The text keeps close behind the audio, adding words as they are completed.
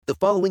The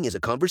following is a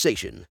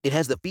conversation. It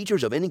has the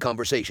features of any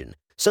conversation,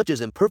 such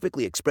as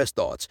imperfectly expressed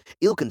thoughts,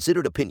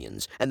 ill-considered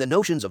opinions, and the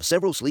notions of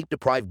several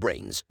sleep-deprived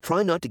brains.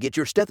 Try not to get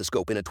your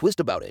stethoscope in a twist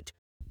about it.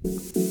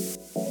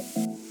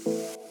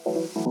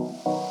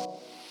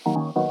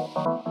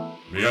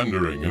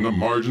 Meandering in the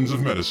margins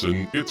of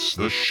medicine, it's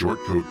the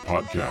Shortcoat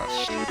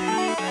Podcast.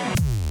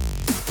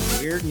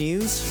 Weird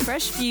news,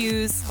 fresh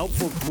views,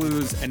 helpful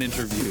clues, and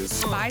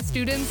interviews. By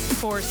students,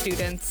 for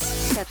students.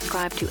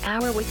 Subscribe to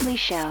our weekly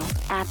show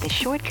at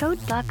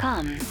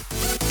theshortcoat.com.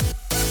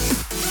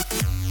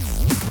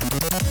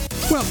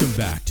 Welcome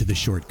back to the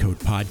Shortcoat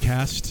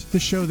Podcast, the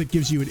show that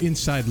gives you an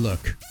inside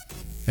look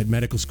at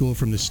medical school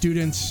from the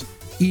students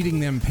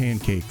eating them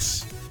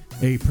pancakes.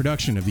 A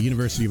production of the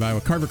University of Iowa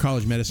Carver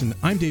College Medicine.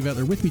 I'm Dave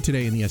Etler. With me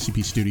today in the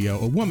SCP studio,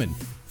 a woman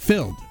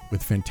filled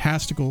with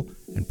fantastical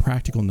and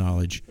practical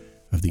knowledge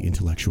of the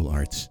intellectual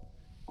arts,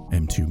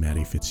 M2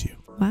 Maddie Fitzhugh.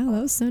 Wow,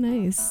 that was so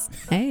nice.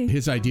 Hey.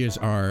 His ideas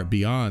are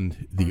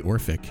beyond the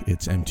Orphic.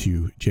 It's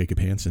M2 Jacob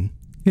Hansen.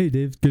 Hey,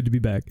 Dave. Good to be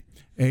back.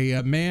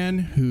 A man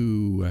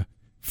who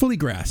fully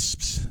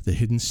grasps the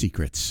hidden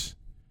secrets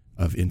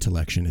of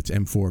intellection. It's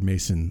M4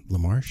 Mason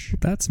LaMarche.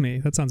 That's me.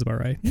 That sounds about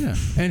right. Yeah.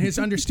 And his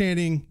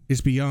understanding is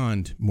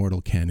beyond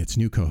mortal ken. It's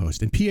new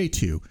co-host. And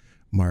PA2,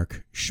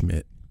 Mark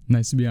Schmidt.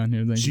 Nice to be on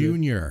here. Thank you.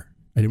 Junior.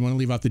 I didn't want to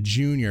leave out the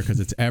junior because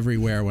it's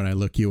everywhere when I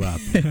look you up.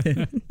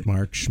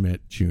 Mark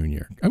Schmidt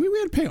Jr. I mean, we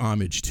had to pay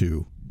homage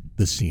to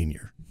the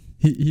senior.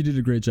 He did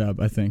a great job,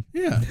 I think.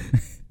 Yeah.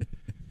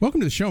 Welcome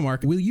to the show,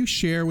 Mark. Will you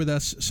share with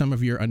us some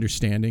of your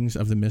understandings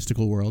of the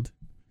mystical world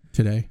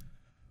today?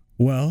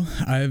 Well,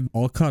 I've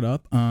all caught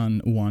up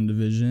on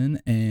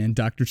WandaVision and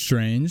Doctor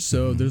Strange,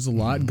 so there's a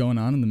lot going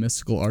on in the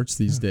mystical arts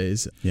these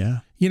days. Yeah.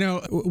 You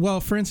know, well,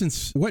 for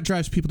instance, what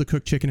drives people to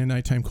cook chicken in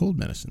nighttime cold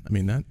medicine? I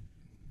mean, that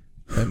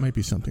might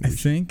be something. I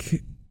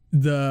think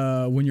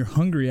when you're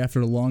hungry after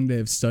a long day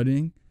of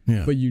studying,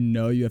 but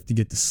you have to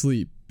get to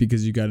sleep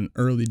because you got an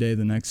early day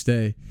the next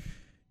day,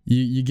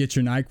 you get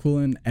your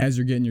NyQuil in as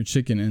you're getting your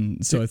chicken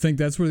in. So I think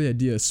that's where the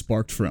idea is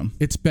sparked from.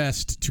 It's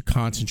best to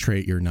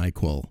concentrate your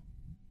NyQuil,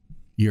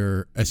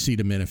 your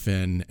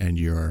acetaminophen, and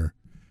your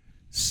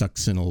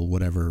succinyl,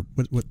 whatever,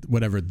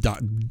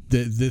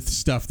 the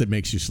stuff that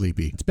makes you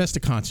sleepy. It's best to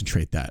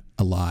concentrate that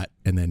a lot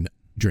and then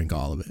drink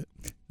all of it.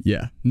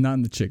 Yeah, not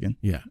in the chicken.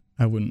 Yeah.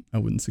 I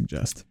wouldn't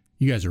suggest.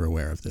 You guys are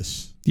aware of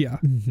this. Yeah.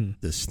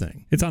 This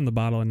thing. It's on the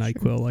bottle of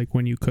NyQuil, like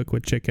when you cook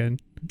with chicken,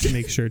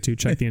 make sure to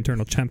check the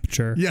internal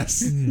temperature.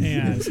 Yes.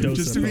 And dose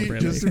just appropriately.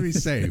 Just to be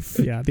safe.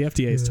 Yeah, the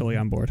FDA is totally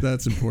on board.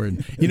 That's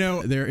important. You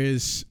know, there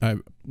is,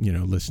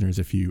 listeners,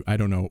 I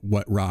don't know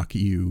what rock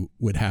you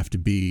would have to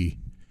be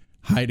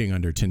hiding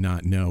under to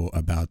not know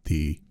about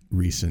the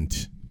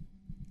recent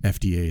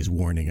FDA's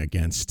warning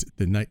against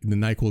the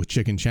NyQuil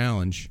chicken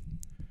challenge.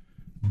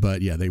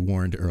 But yeah, they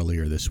warned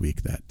earlier this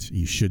week that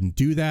you shouldn't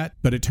do that.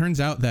 But it turns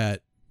out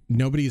that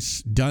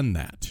nobody's done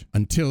that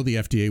until the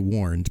FDA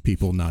warned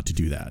people not to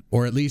do that.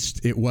 Or at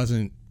least it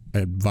wasn't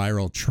a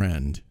viral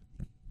trend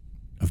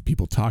of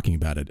people talking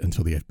about it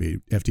until the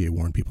FDA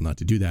warned people not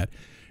to do that.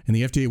 And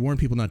the FDA warned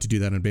people not to do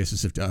that on the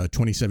basis of a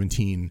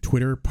 2017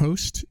 Twitter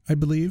post, I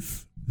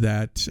believe,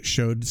 that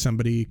showed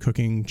somebody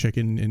cooking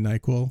chicken in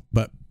NyQuil.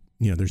 But,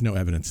 there's no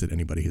evidence that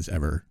anybody has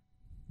ever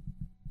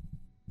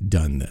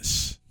done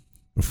this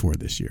before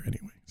this year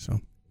anyway.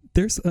 So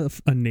there's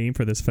a name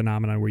for this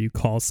phenomenon where you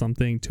call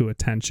something to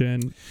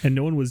attention and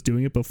no one was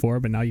doing it before,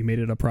 but now you made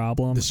it a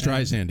problem. The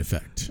Streisand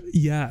effect.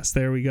 Yes,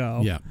 there we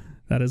go. Yeah.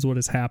 That is what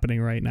is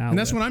happening right now. And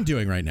that's what I'm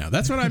doing right now.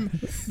 That's what I'm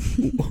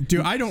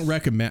do. I don't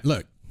recommend,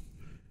 look,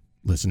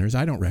 listeners,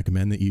 I don't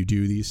recommend that you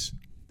do these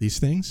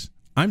things.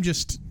 I'm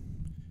just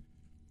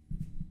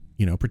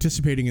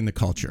participating in the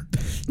culture.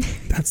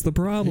 That's the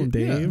problem,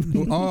 Dave.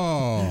 Yeah.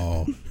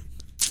 Oh.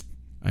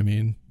 I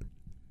mean,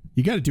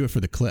 you got to do it for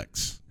the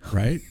clicks,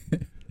 right?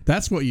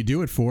 That's what you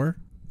do it for.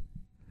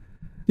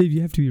 Dave,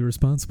 you have to be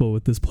responsible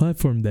with this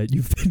platform that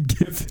you've been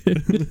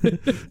given.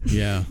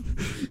 Yeah.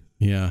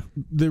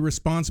 The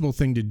responsible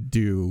thing to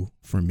do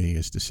for me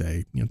is to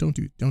say, don't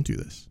do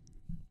this.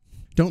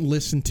 Don't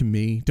listen to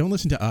me. Don't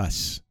listen to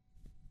us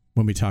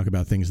when we talk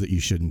about things that you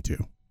shouldn't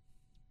do.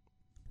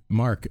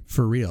 Mark,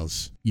 for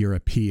reals, you're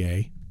a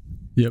PA.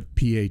 Yep.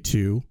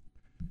 PA2.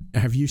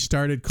 Have you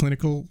started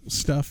clinical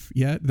stuff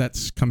yet?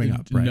 That's coming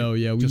up, right? No,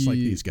 yeah. Just like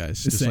these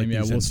guys. The same,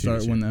 like we'll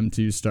start when the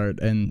M2s start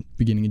and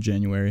beginning of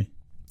January.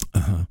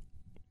 Uh-huh.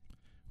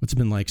 What's it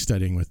been like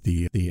studying with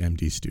the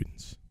MD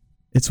students?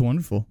 It's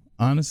wonderful.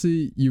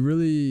 Honestly, you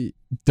really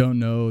don't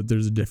know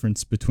there's a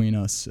difference between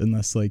us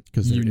unless,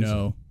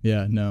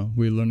 Yeah, no.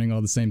 We're learning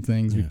all the same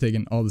things. We've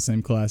taken all the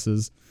same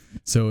classes.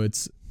 So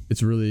it's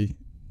really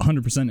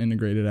 100%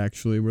 integrated,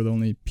 actually. We're the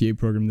only PA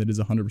program that is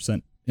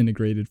 100%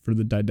 integrated for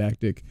the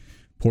didactic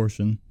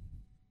portion.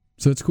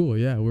 So it's cool,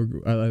 yeah.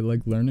 I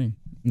like learning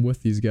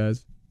with these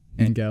guys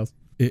and gals.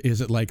 Is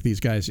it like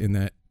these guys in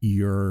that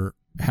you're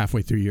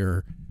halfway through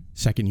your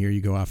second year, you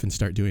go off and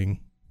start doing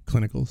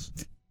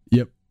clinicals?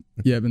 Yep.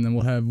 Yep, and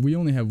then we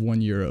only have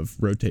 1 year of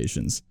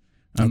rotations.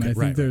 I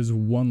think there's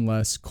one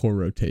less core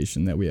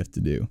rotation that we have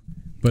to do.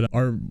 But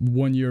our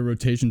 1 year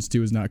rotations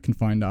too is not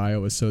confined to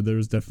Iowa, so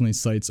there's definitely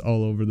sites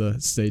all over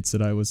the states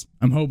that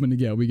I'm hoping to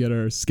get. We get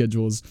our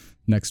schedules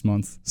next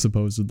month,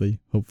 supposedly,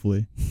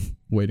 hopefully.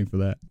 Waiting for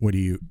that. What do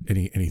you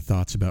any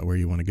thoughts about where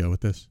you want to go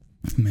with this?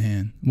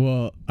 Man,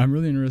 well, I'm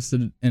really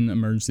interested in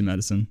emergency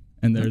medicine,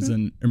 and there's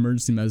an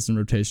emergency medicine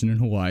rotation in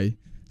Hawaii,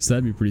 so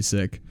that'd be pretty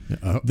sick.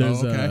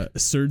 There's a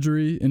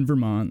surgery in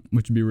Vermont,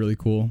 which would be really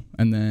cool,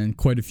 and then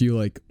quite a few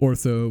like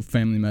ortho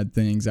family med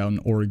things out in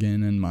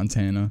Oregon and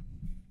Montana.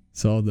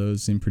 So all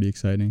those seem pretty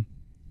exciting.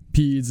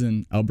 Peds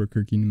in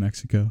Albuquerque, New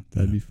Mexico.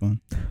 That'd be fun.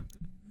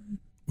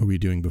 What were you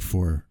doing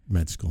before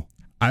med school?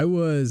 I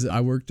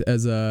worked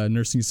as a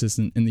nursing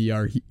assistant in the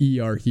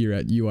ER here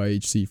at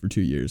UIHC for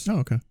 2 years. Oh,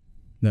 okay.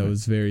 That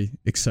was very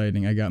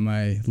exciting. I got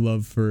my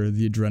love for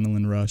the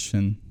adrenaline rush,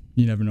 and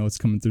you never know what's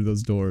coming through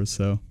those doors.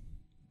 So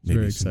it's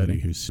very exciting.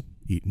 Who's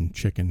eating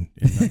chicken.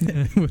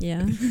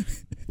 Yeah.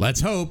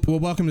 Let's hope. Well,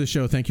 welcome to the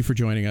show. Thank you for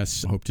joining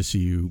us. Hope to see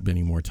you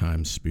many more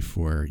times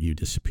before you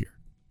disappear.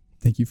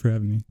 Thank you for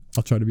having me.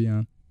 I'll try to be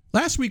on.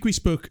 Last week, we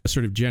spoke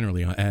sort of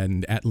generally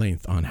and at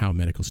length on how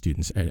medical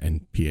students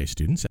and PA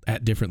students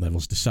at different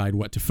levels decide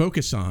what to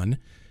focus on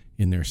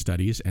in their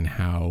studies and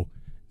how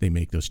they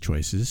make those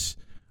choices.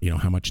 You know,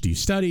 how much do you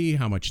study?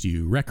 How much do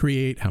you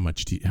recreate?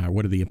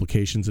 What are the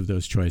implications of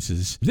those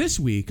choices? This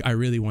week, I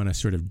really want to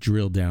sort of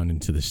drill down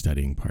into the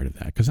studying part of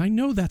that, because I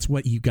know that's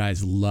what you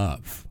guys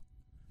love.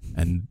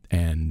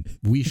 And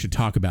we should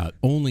talk about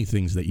only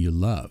things that you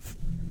love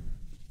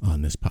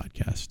on this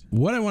podcast.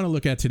 What I want to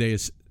look at today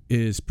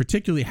is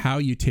particularly how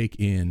you take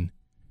in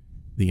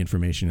the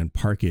information and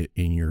park it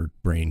in your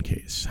brain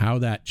case, how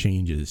that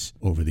changes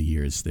over the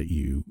years that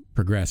you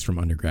progress from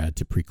undergrad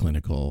to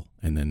preclinical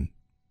and then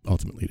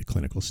ultimately to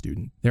clinical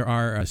student. There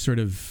are sort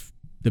of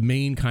the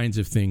main kinds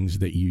of things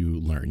that you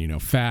learn, you know,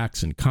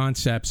 facts and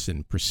concepts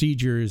and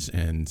procedures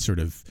and sort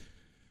of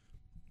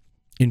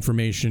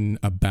information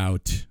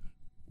about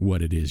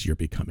what it is you're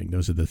becoming.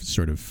 Those are the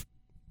sort of,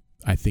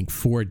 I think,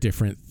 4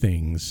 different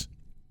things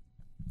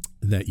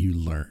that you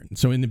learn.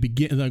 So in the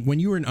beginning, like when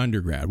you were an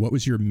undergrad, what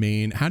was your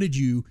how did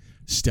you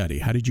study?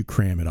 How did you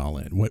cram it all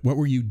in? What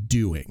were you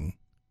doing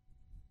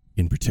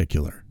in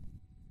particular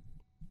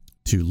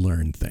to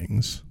learn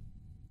things?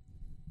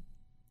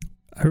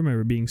 I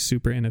remember being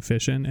super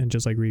inefficient and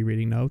just like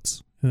rereading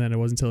notes. And then it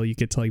wasn't until you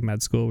get to like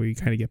med school where you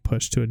kind of get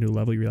pushed to a new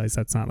level, you realize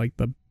that's not like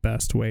the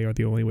best way or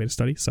the only way to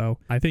study. So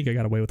I think I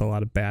got away with a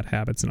lot of bad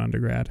habits in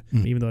undergrad,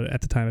 even though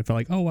at the time I felt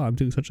like, oh wow, I'm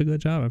doing such a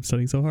good job. I'm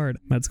studying so hard.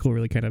 Med school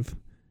really kind of,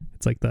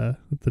 it's like the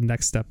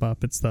next step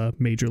up. It's the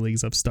major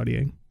leagues of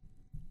studying.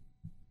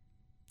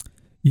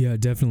 Yeah,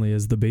 definitely.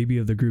 As the baby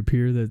of the group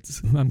here,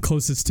 I'm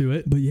closest to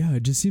it. But yeah,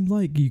 it just seemed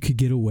like you could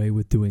get away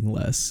with doing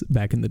less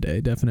back in the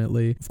day,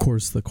 definitely. Of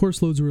course, the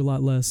course loads were a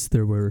lot less.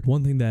 There were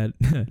one thing that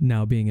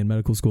now being in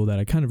medical school that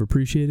I kind of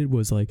appreciated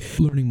was like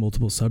learning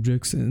multiple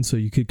subjects. And so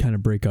you could kind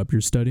of break up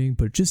your studying,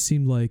 but it just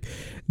seemed like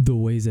the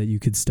ways that you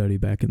could study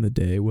back in the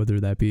day, whether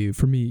that be,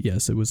 for me,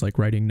 yes, it was like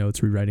writing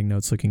notes, rewriting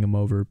notes, looking them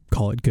over,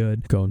 call it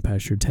good, go and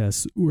pass your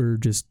tests, were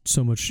just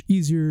so much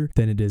easier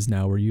than it is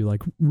now, where you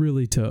like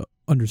really to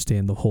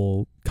understand the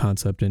whole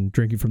concept and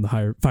drinking from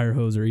the fire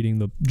hose or eating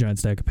the giant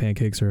stack of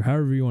pancakes or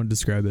however you want to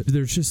describe it.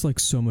 There's just like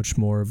so much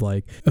more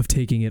of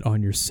taking it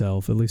on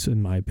yourself, at least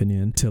in my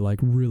opinion, to like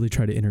really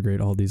try to integrate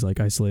all these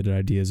like isolated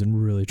ideas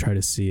and really try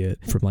to see it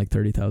from like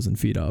 30,000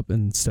 feet up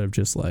instead of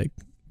just like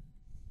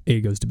A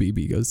goes to B,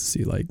 B goes to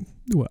C,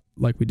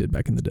 like we did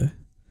back in the day.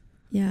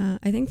 Yeah,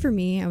 I think for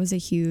me, I was a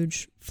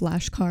huge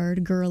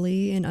flashcard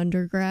girly in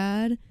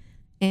undergrad.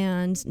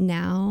 And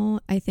now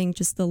I think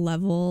just the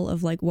level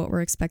of like what we're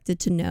expected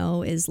to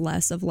know is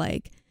less of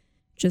like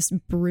just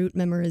brute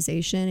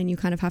memorization, and you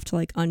kind of have to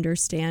like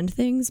understand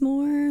things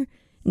more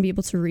and be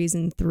able to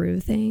reason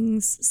through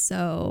things.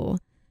 So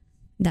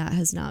that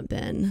has not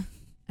been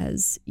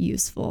as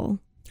useful.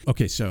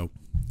 Okay, so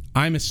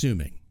I'm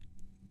assuming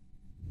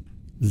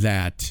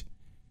that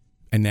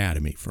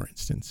anatomy, for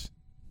instance,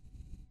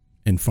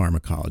 and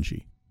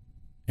pharmacology,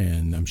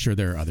 and I'm sure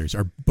there are others,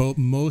 are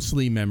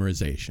mostly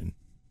memorization.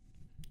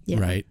 Yeah.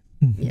 Right?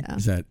 Yeah.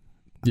 Is that?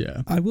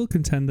 Yeah. I will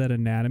contend that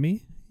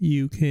anatomy,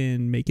 you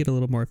can make it a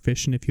little more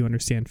efficient if you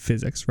understand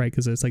physics, right?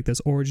 Because it's like this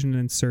origin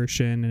and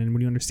insertion, and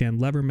when you understand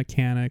lever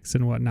mechanics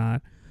and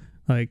whatnot,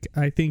 like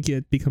I think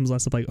it becomes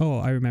less of like, oh,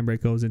 I remember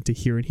it goes into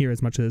here and here,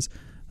 as much as,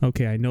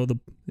 okay, I know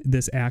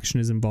this action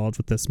is involved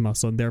with this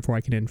muscle, and therefore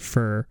I can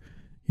infer,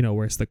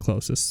 where's the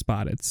closest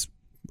spot it's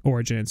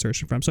origin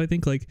insertion from. So I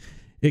think like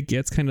it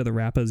gets kind of the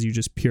rap as you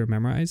just pure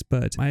memorize,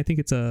 but I think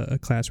it's a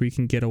class where you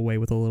can get away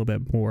with a little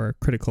bit more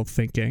critical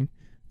thinking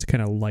to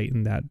kind of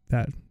lighten that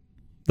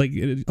like,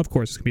 of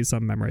course, it's going to be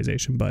some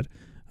memorization, but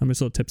there's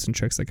little tips and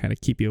tricks that kind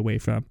of keep you away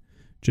from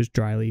just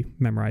dryly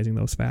memorizing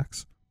those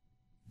facts.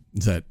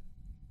 Does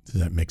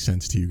that make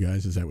sense to you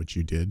guys? Is that what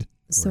you did?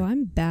 So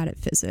I'm bad at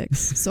physics,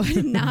 so I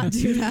did not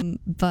do that.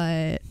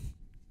 But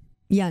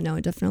yeah, no,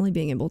 definitely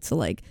being able to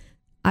like,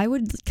 I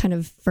would kind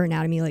of, for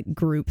anatomy, like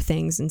group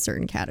things in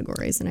certain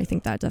categories. And I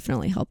think that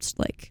definitely helped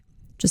like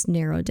just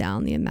narrow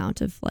down the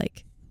amount of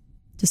like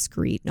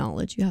discrete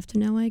knowledge you have to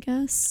know, I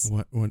guess.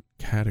 What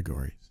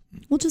categories?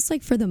 Well, just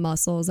like for the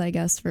muscles, I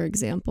guess, for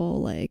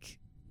example, like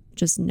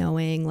just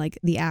knowing like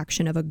the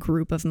action of a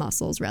group of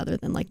muscles rather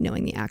than like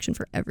knowing the action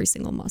for every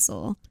single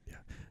muscle. Yeah.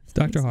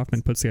 Dr.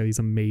 Hoffman puts together these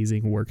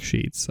amazing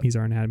worksheets. He's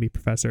our anatomy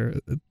professor,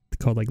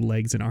 called like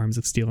Legs and Arms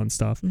of Steel and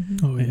stuff.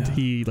 Mm-hmm. Oh, yeah. And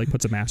he like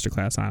puts a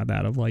masterclass on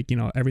that of like, you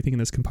know, everything in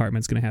this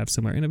compartment is going to have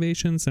similar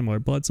innovation, similar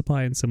blood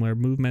supply, and similar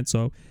movement.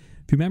 So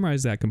if you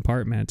memorize that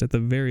compartment, at the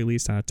very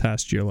least on a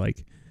test, you're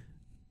like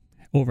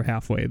over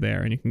halfway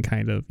there, and you can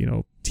kind of, you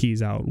know,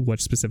 tease out what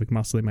specific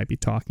muscle they might be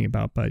talking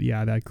about. But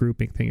yeah, that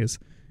grouping thing is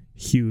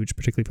huge,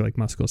 particularly for like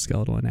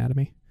musculoskeletal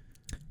anatomy.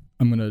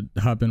 I'm going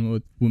to hop in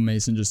with what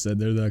Mason just said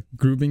there, that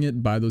grouping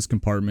it by those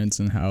compartments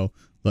and how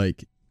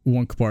like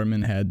one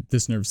compartment had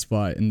this nerve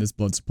supply and this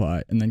blood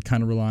supply, and then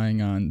kind of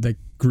relying on that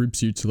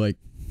groups you to like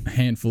a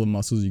handful of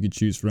muscles you could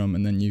choose from,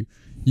 and then you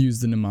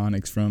use the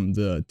mnemonics from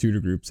the tutor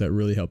groups that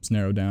really helps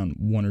narrow down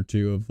one or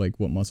two of like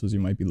what muscles you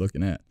might be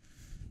looking at.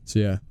 So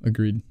yeah,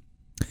 agreed.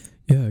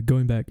 Yeah,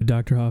 going back to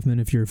Dr. Hoffman,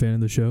 if you're a fan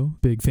of the show,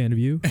 big fan of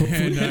you.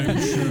 And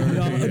I'm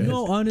sure.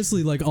 No,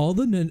 honestly, like all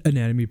the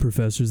anatomy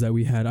professors that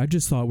we had, I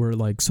just thought were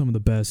like some of the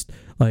best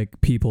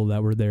like people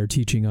that were there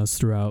teaching us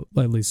throughout,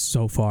 at least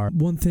so far.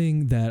 One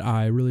thing that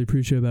I really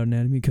appreciate about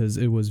anatomy, because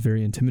it was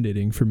very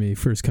intimidating for me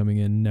first coming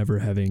in, never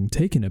having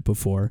taken it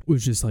before,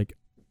 was just like,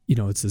 you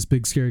know, it's this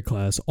big scary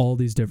class, all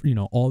these different, you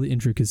know, all the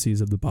intricacies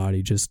of the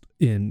body just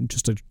in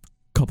just a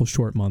couple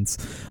short months.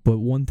 But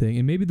one thing,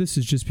 and maybe this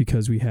is just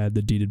because we had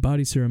the deeded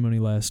body ceremony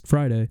last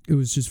Friday, it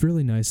was just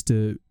really nice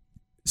to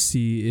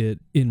see it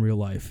in real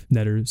life.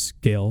 Netters,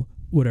 Gale,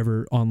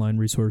 whatever online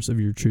resource of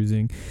your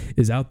choosing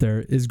is out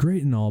there is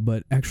great and all,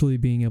 but actually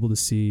being able to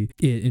see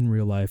it in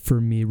real life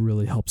for me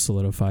really helped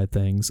solidify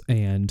things.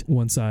 And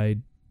once I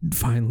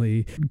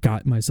finally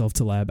got myself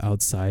to lab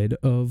outside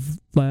of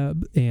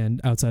lab and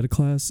outside of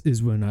class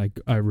is when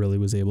I really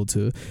was able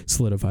to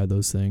solidify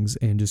those things,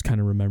 and just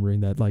kind of remembering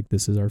that like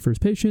this is our first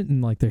patient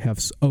and like they have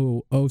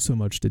so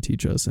much to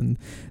teach us, and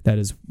that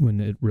is when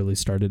it really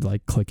started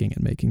like clicking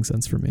and making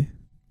sense for me.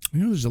 You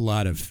know, there's a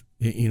lot of,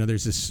 you know,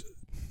 there's this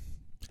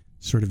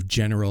sort of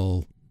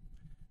general,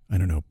 I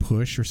don't know,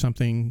 push or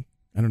something.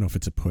 I don't know if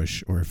it's a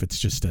push or if it's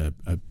just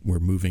we're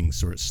moving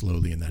sort of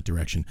slowly in that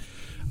direction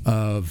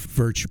of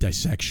virtue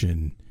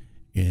dissection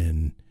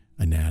in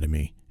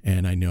anatomy.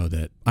 And I know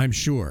that I'm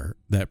sure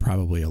that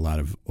probably a lot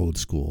of old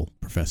school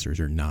professors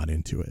are not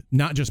into it.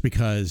 Not just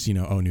because, you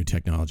know, oh, new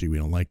technology, we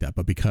don't like that,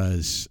 but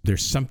because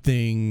there's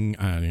something,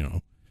 you know,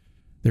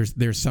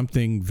 there's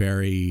something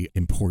very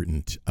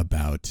important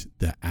about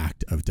the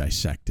act of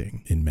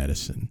dissecting in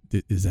medicine.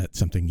 Is that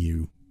something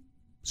you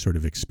sort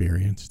of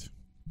experienced?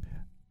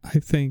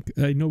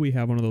 I know we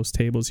have one of those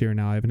tables here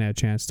now. I haven't had a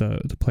chance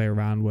to play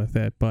around with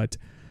it, but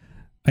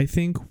I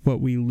think what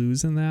we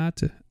lose in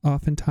that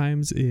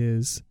oftentimes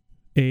is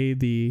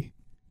the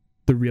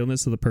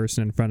realness of the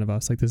person in front of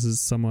us. Like this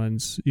is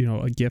someone's, you know,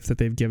 a gift that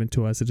they've given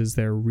to us. It is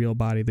their real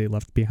body they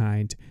left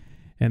behind.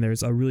 And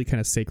there's a really kind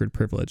of sacred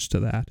privilege to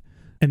that.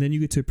 And then you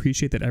get to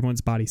appreciate that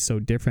everyone's body's so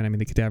different. I mean,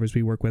 the cadavers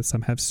we work with,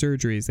 some have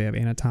surgeries, they have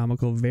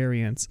anatomical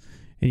variants,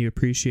 and you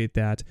appreciate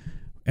that.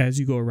 As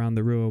you go around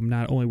the room,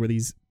 not only were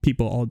these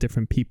people all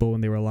different people when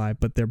they were alive,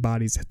 but their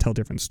bodies tell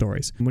different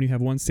stories. When you have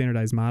one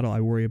standardized model,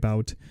 I worry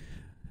about,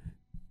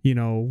 you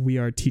know, we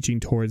are teaching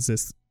towards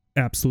this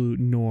absolute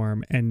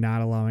norm and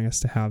not allowing us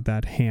to have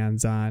that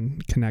hands-on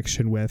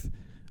connection with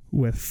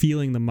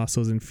feeling the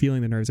muscles and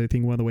feeling the nerves. I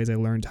think one of the ways I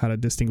learned how to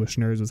distinguish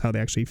nerves was how they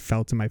actually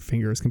felt in my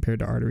fingers compared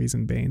to arteries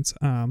and veins.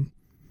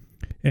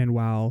 And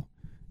while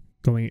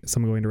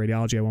someone going to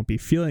radiology, I won't be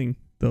feeling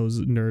those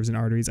nerves and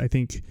arteries. I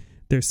think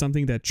there's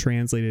something that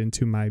translated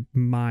into my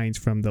mind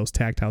from those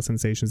tactile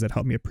sensations that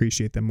help me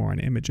appreciate them more in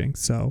imaging.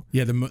 So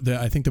yeah,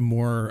 I think the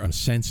more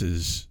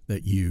senses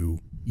that you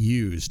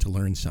use to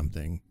learn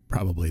something,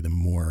 probably the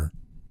more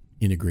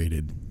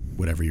integrated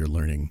whatever you're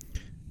learning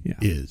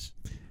is.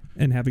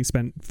 And having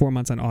spent 4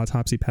 months on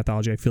autopsy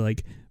pathology, I feel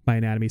like my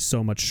anatomy is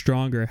so much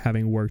stronger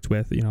having worked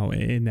with, you know,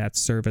 in that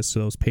service to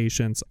those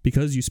patients,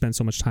 because you spend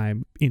so much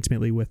time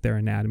intimately with their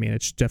anatomy, and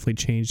it's definitely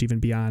changed even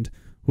beyond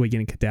what we get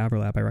in cadaver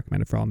lab. I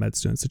recommend it for all med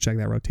students to check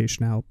that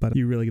rotation out, but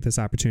you really get this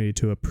opportunity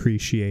to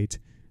appreciate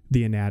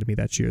the anatomy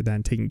that you're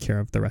then taking care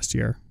of the rest of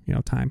your, you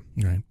know, time.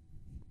 Right.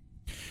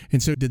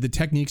 And so did the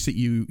techniques that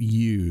you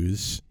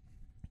use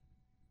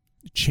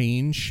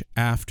change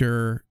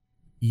after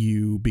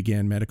you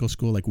began medical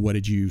school? Like what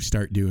did you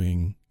start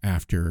doing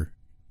after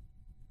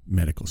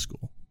medical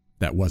school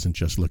that wasn't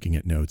just looking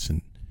at notes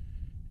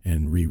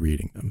and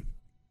rereading them?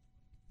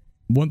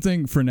 One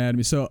thing for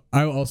anatomy, so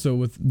I also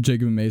with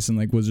Jacob and Mason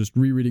was just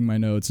rereading my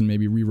notes and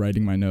maybe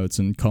rewriting my notes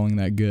and calling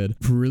that good.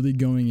 For really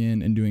going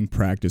in and doing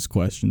practice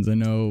questions. I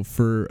know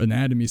for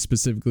anatomy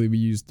specifically, we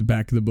used the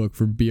back of the book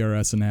for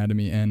BRS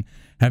anatomy and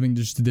having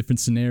just the different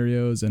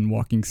scenarios and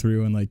walking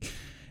through and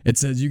it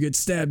says you get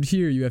stabbed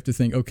here, you have to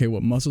think, okay,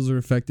 what muscles are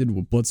affected,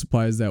 what blood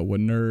supply is that, what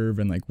nerve,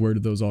 and where do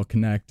those all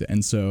connect?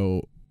 And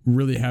so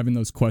really having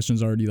those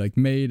questions already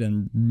made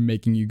and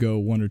making you go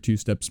one or two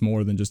steps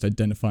more than just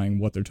identifying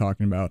what they're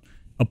talking about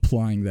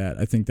applying that.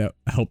 I think that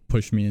helped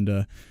push me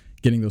into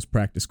getting those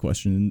practice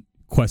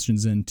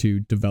questions in to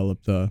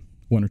develop the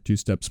 1 or 2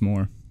 steps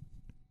more.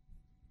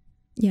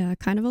 Yeah,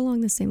 kind of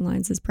along the same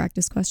lines as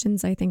practice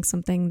questions. I think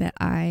something that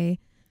I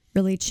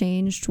really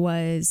changed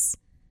was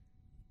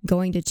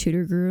going to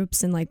tutor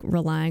groups and like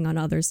relying on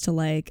others to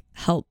like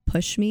help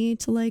push me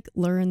to like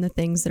learn the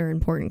things that are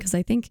important. Because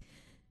I think,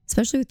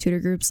 especially with tutor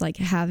groups, like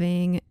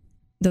having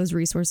those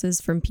resources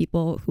from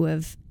people who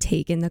have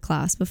taken the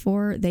class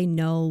before, they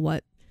know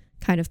what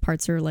kind of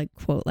parts are like,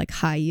 quote, like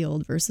high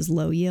yield versus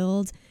low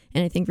yield.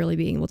 And I think really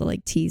being able to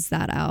like tease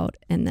that out,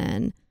 and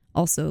then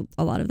also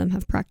a lot of them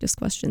have practice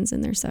questions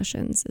in their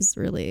sessions, is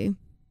really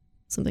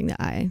something that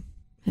I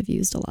have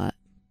used a lot.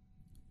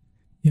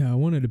 Yeah, I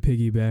wanted to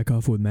piggyback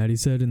off what Maddie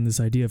said, and this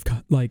idea of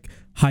like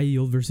high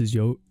yield versus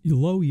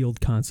low yield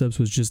concepts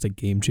was just a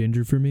game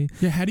changer for me.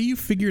 Yeah, how do you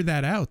figure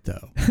that out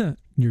though?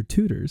 Your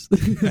tutors.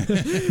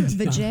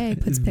 Vijay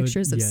puts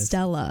pictures of yes.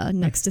 Stella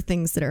next to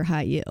things that are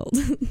high yield.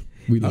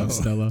 We love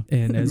Stella.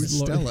 And as Who's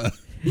Stella?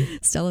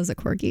 Stella's a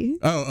corgi.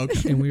 Oh,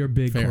 okay. And we are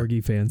big Fair.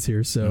 corgi fans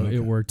here, so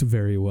it worked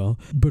very well.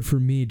 But for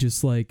me,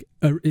 just like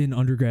in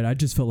undergrad, I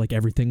just felt like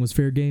everything was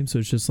fair game. So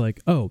it's just like,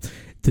 oh,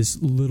 this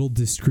little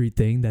discrete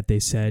thing that they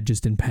said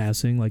just in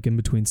passing, like in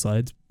between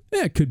slides,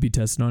 it could be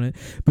tested on it.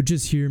 But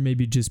just here,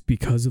 maybe just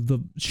because of the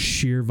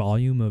sheer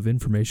volume of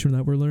information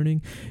that we're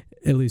learning,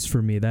 at least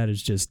for me, that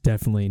is just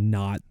definitely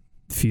not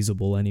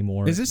feasible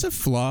anymore. Is this a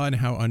flaw in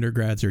how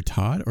undergrads are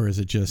taught, or is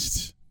it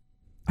just...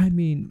 I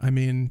mean,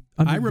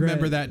 I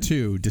remember that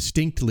too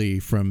distinctly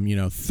from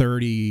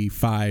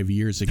 35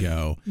 years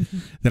ago,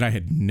 that I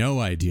had no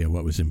idea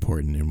what was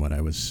important in what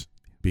I was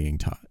being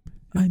taught.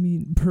 I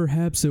mean,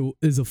 perhaps it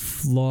is a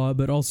flaw,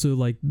 but also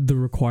like the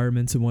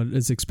requirements and what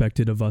is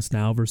expected of us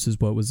now versus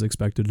what was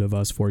expected of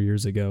us 4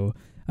 years ago,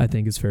 I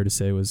think it's fair to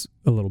say was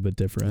a little bit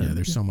different. Yeah,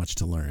 there's so much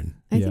to learn.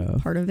 I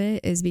think part of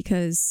it is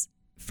because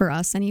for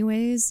us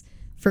anyways,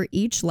 for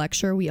each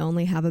lecture, we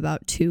only have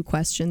about 2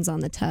 questions on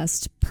the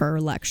test per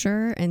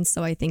lecture. And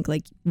so I think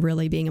like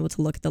really being able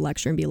to look at the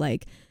lecture and be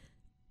like,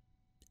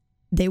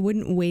 they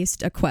wouldn't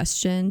waste a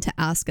question to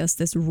ask us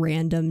this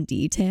random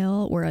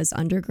detail. Whereas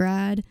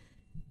undergrad,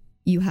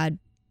 you had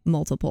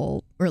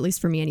multiple, or at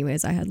least for me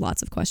anyways, I had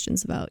lots of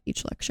questions about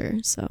each lecture.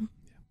 So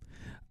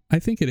I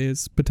think it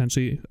is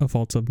potentially a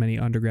fault of many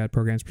undergrad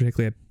programs,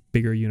 particularly at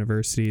bigger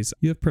universities.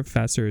 You have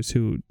professors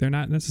who they're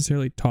not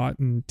necessarily taught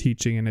in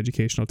teaching and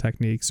educational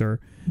techniques or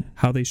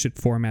how they should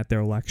format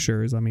their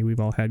lectures. I mean, we've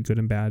all had good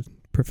and bad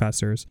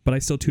professors, but I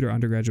still tutor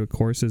undergraduate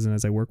courses. And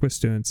as I work with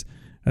students,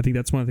 I think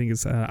that's one of the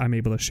things I'm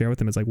able to share with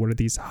them is like, what are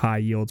these high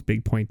yield,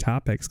 big point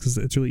topics? Because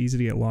it's really easy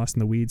to get lost in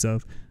the weeds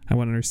of, I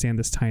want to understand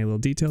this tiny little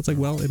detail. It's like,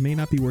 well, it may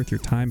not be worth your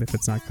time if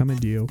it's not coming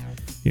to you.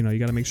 You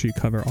got to make sure you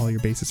cover all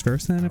your bases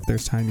first. And then if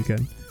there's time, you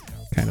can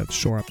kind of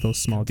shore up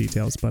those small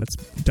details, but it's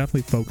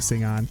definitely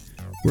focusing on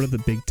what are the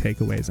big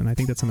takeaways, and I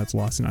think that's something that's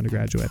lost in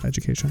undergraduate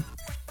education.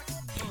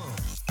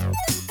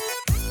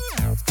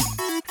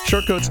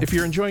 Shortcoats, if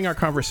you're enjoying our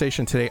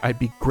conversation today, I'd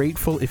be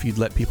grateful if you'd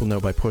let people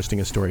know by posting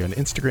a story on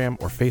Instagram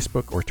or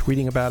Facebook or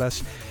tweeting about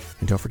us,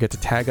 and don't forget to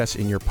tag us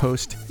in your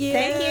post.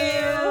 Thank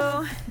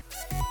you.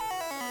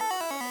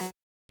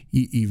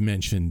 You've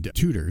mentioned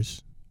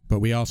tutors, but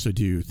we also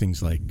do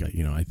things like,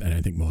 and I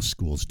think most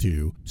schools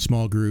do,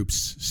 small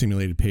groups,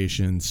 simulated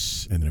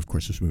patients, and then, of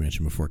course, as we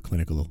mentioned before,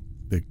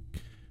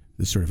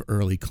 the sort of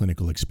early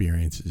clinical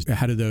experiences.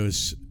 How do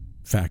those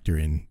factor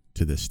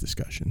into this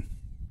discussion?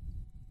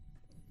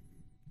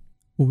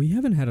 Well, we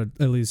haven't had,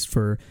 at least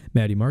for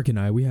Maddie, Mark, and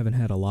I, we haven't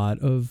had a lot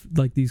of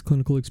like these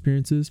clinical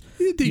experiences.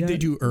 They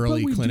do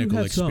early clinical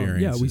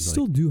experiences. Yeah, we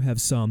still do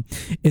have some.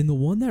 And the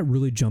one that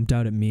really jumped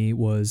out at me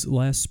was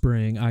last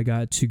spring, I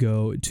got to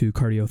go to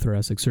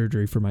cardiothoracic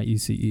surgery for my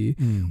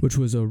ECE, which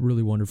was a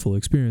really wonderful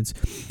experience.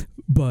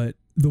 But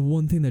the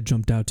one thing that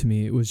jumped out to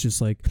me, it was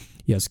just like,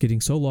 yes, getting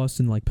so lost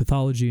in like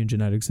pathology and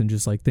genetics and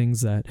just like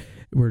things that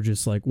were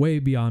just like way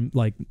beyond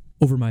like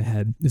over my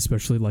head,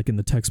 especially like in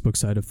the textbook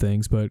side of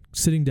things. But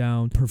sitting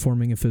down,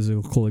 performing a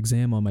physical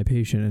exam on my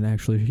patient and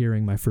actually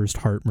hearing my first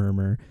heart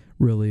murmur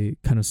really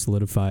kind of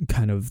solidified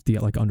kind of the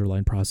like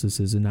underlying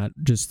processes, and not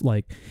just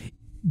like,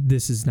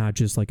 this is not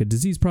just like a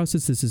disease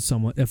process. This is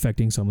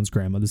affecting someone's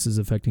grandma. This is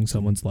affecting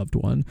someone's loved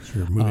one.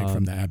 Sure, moving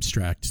from the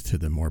abstract to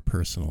the more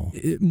personal.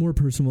 More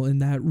personal,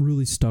 and that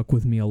really stuck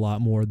with me a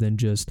lot more than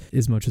just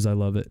as much as I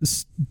love it,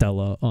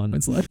 Stella on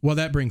its life. Well,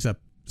 that brings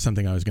up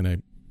something I was going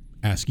to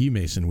ask you,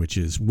 Mason, which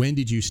is, when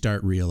did you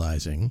start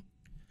realizing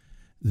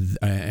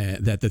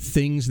that the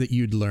things that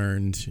you'd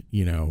learned,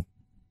 in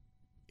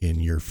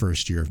your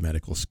first year of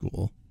medical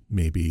school,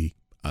 maybe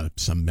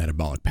some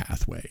metabolic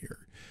pathway or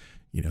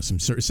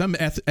some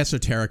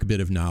esoteric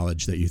bit of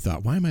knowledge that you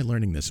thought, why am I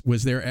learning this?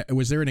 Was there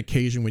an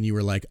occasion when you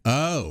were like,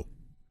 oh,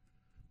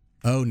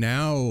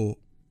 now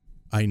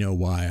I know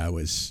why I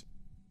was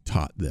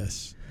taught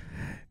this?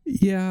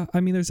 Yeah,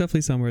 I mean, there's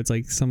definitely some where it's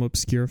like some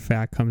obscure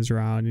fact comes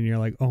around and you're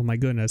like, oh my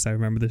goodness, I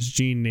remember this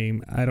gene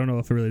name. I don't know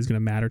if it really is going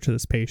to matter to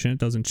this patient. It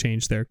doesn't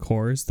change their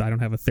course. I don't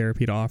have a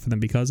therapy to offer them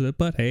because of it,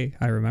 but hey,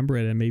 I remember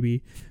it, and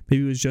maybe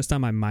it was just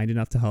on my mind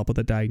enough to help with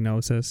the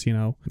diagnosis. You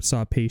know,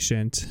 saw a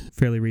patient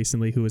fairly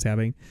recently who was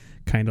having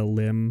kind of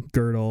limb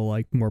girdle,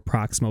 like more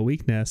proximal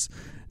weakness.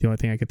 The only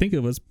thing I could think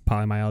of was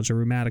polymyalgia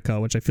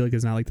rheumatica, which I feel like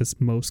is not like this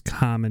most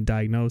common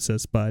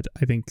diagnosis, but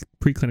I think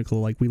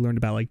preclinical, like we learned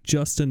about like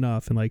just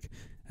enough and like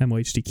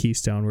MOHD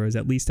keystone, whereas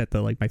at least at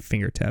the like my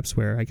fingertips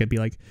where I could be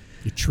like,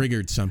 you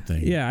triggered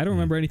something. Yeah, I don't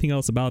remember anything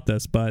else about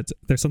this, but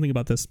there's something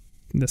about this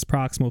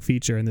proximal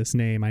feature in this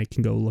name. I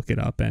can go look it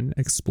up and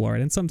explore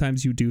it. And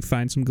sometimes you do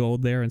find some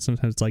gold there, and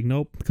sometimes it's like,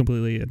 nope,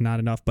 completely not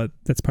enough. But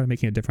that's part of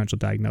making a differential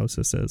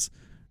diagnosis, is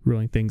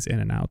ruling things in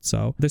and out.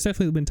 So there's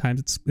definitely been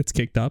times it's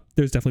kicked up.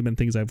 There's definitely been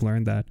things I've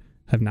learned that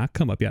have not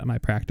come up yet in my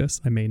practice.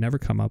 I may never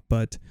come up,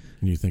 but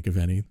can you think of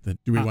any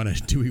that do we want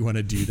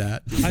to do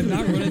that? I've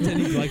not run into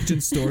any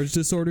glycogen storage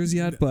disorders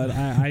yet, but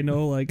I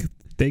know like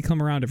they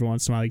come around every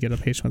once in a while. You get a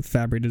patient with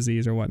Fabry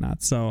disease or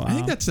whatnot. So I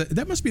think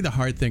that must be the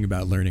hard thing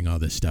about learning all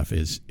this stuff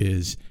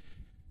is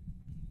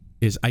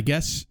I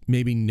guess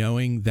maybe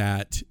knowing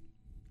that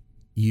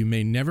you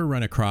may never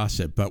run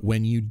across it, but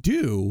when you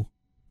do,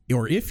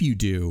 or if you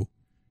do,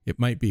 it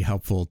might be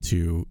helpful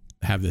to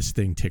have this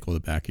thing tickle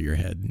the back of your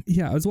head.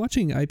 Yeah, I was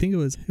watching, I think it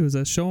was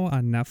a show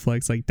on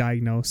Netflix, like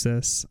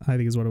Diagnosis, I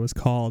think is what it was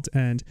called.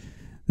 And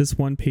this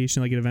one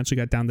patient, like it eventually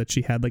got down that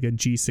she had like a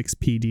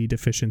G6PD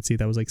deficiency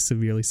that was like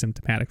severely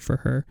symptomatic for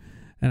her.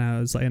 And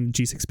I was like, and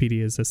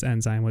G6PD is this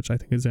enzyme, which I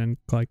think is in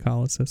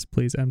glycolysis.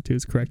 Please,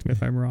 M2s, correct me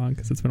if I'm wrong,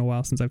 because it's been a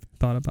while since I've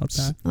thought about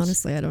that.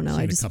 Honestly, I don't know.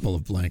 I just a couple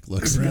of blank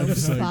looks.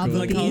 Glycolysis.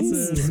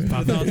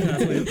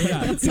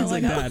 Yeah, things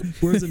like that.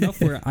 Whereas enough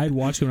where I'd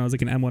watched it when I was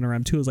like an M1 or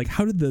M2, I was like,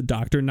 how did the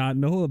doctor not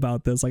know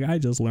about this? Like, I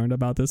just learned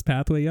about this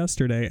pathway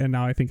yesterday. And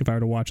now I think if I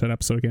were to watch that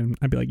episode again,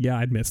 I'd be like, yeah,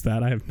 I'd missed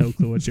that. I have no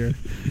clue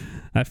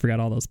I forgot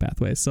all those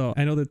pathways. So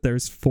I know that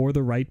there's, for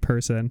the right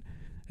person,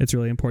 it's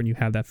really important you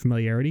have that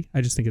familiarity. I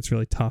just think it's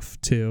really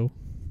tough to,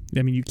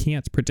 I mean, you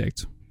can't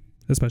predict,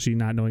 especially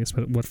not knowing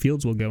what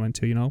fields we'll go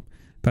into, you know.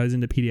 If I was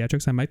into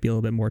pediatrics, I might be a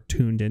little bit more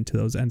tuned into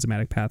those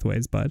enzymatic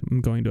pathways, but I'm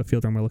going to a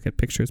field where I'm going to look at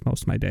pictures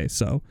most of my day,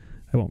 so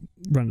I won't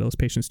run into those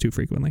patients too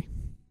frequently.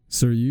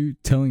 So are you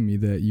telling me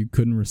that you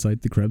couldn't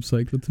recite the Krebs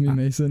cycle to me,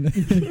 Mason?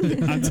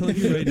 I'm telling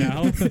you right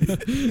now,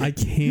 I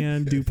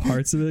can do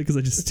parts of it because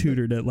I just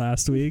tutored it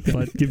last week,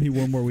 but give me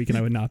one more week and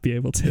I would not be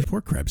able to.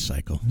 Poor Krebs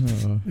cycle.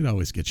 It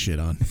always gets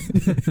shit on.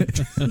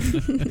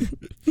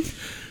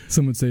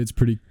 Some would say it's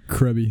pretty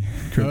Krebby.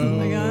 Oh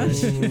my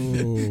gosh.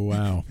 Oh,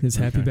 wow. Is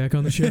Happy back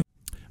on the show?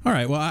 All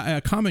right. Well, a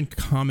common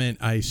comment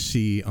I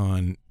see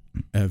on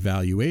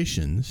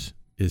evaluations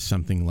is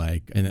something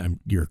like, and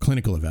your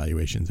clinical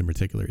evaluations in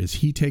particular, is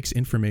he takes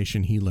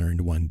information he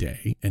learned one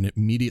day and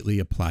immediately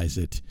applies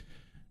it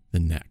the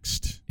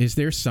next. Is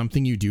there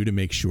something you do to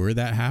make sure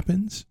that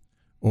happens?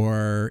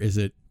 Or is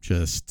it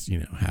just,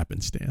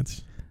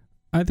 happenstance?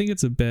 I think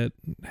it's a bit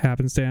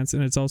happenstance,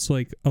 and it's also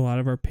like a lot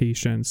of our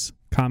patients,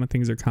 common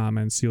things are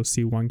common. So you'll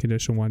see one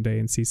condition one day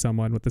and see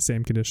someone with the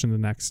same condition the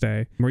next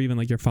day, or even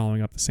like you're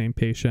following up the same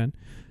patient.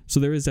 So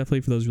there is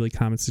definitely, for those really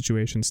common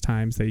situations,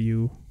 times that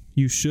you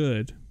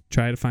should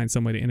try to find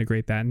some way to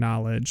integrate that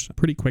knowledge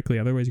pretty quickly.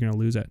 Otherwise, you're going to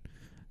lose it.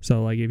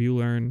 So like if you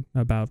learn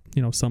about,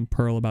 some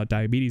pearl about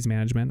diabetes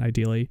management,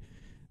 ideally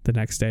the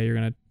next day you're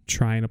going to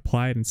try and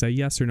apply it and say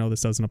yes or no,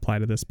 this doesn't apply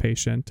to this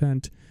patient.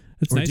 And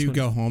it's nice. Or do you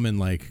go home and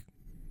look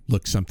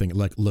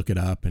it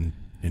up and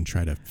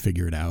try to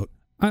figure it out?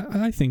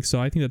 I think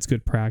so. I think that's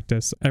good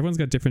practice. Everyone's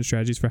got different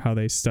strategies for how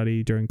they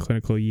study during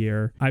clinical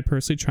year. I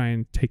personally try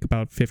and take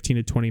about 15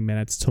 to 20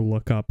 minutes to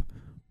look up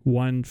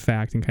one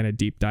fact and kind of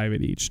deep dive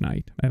it each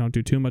night. I don't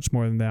do too much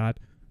more than that,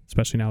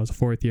 especially now as a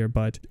fourth year,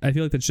 but I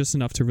feel like that's just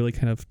enough to really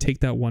kind of take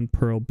that one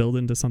pearl, build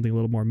into something a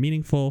little more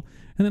meaningful,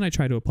 and then I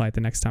try to apply it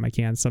the next time I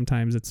can.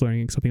 Sometimes it's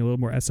learning something a little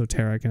more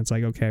esoteric, and it's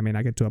like, okay, I may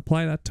not get to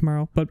apply that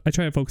tomorrow, but I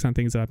try to focus on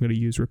things that I'm going to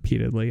use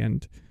repeatedly,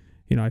 and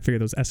I figure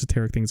those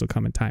esoteric things will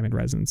come in time in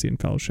residency and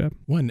fellowship.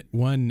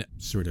 One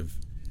sort of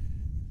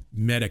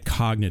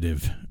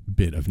metacognitive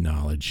bit of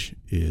knowledge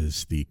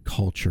is the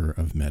culture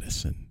of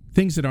medicine.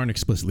 Things that aren't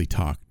explicitly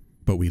taught,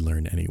 but we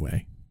learn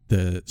anyway.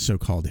 The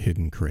so-called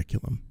hidden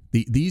curriculum.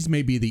 These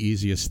may be the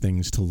easiest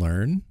things to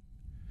learn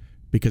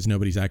because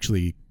nobody's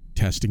actually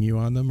testing you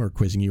on them or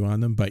quizzing you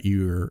on them, but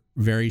you're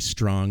very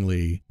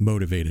strongly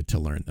motivated to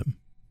learn them,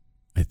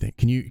 I think.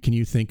 Can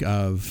you think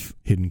of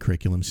hidden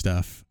curriculum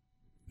stuff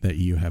that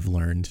you have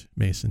learned,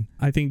 Mason?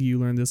 I think you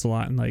learn this a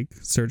lot in like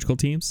surgical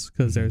teams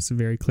because there's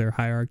very clear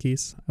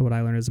hierarchies. What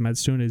I learned as a med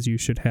student is you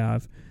should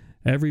have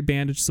every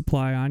bandage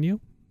supply on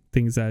you.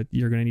 Things that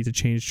you're going to need to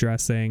change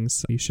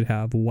dressings. You should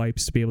have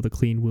wipes to be able to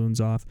clean wounds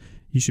off.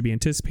 You should be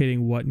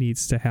anticipating what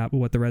needs to happen,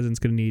 what the resident's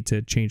going to need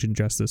to change and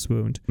dress this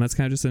wound. And that's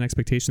kind of just an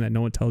expectation that no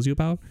one tells you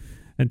about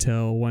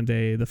until one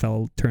day the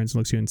fellow turns and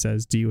looks at you and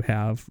says, do you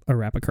have a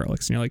Rapacurlix?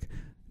 And you're like,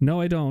 No,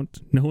 I don't.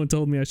 No one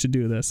told me I should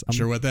do this. I'm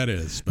sure what that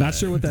is. Not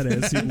sure what that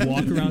is. You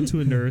walk around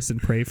to a nurse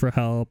and pray for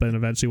help, and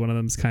eventually one of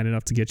them is kind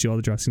enough to get you all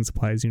the dressing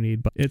supplies you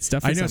need. But it's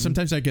definitely. I know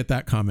sometimes I get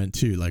that comment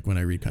too, like when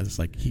I read, because it's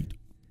like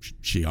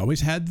she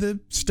always had the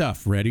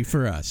stuff ready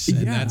for us,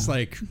 and that's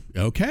like,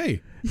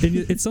 okay. And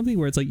it's something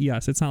where it's like,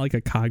 yes, it's not like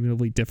a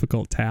cognitively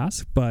difficult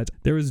task, but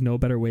there is no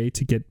better way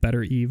to get better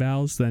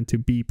evals than to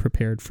be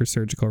prepared for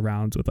surgical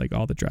rounds with like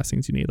all the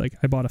dressings you need. Like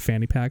I bought a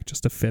fanny pack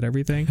just to fit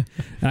everything,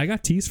 and I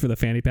got teased for the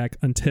fanny pack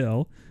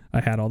until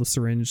I had all the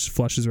syringe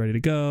flushes ready to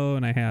go,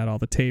 and I had all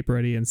the tape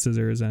ready and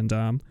scissors, and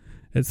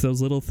it's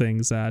those little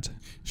things that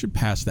should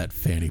pass that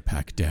fanny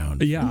pack down.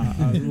 Yeah,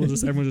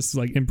 everyone just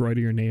like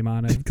embroider your name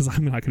on it, because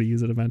I'm not going to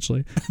use it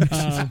eventually.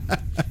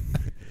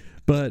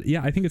 But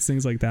yeah, I think it's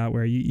things like that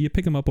where you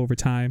pick them up over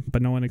time,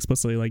 but no one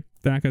explicitly, like,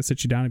 they're not going to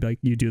sit you down and be like,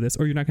 you do this,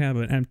 or you're not going to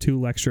have an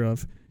M2 lecture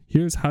of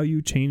here's how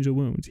you change a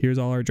wound, here's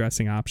all our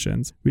dressing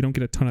options. We don't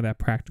get a ton of that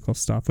practical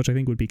stuff, which I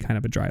think would be kind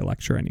of a dry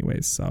lecture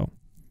anyways. So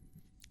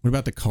what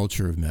about the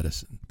culture of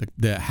medicine,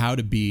 the how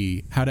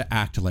to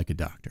act like a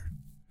doctor?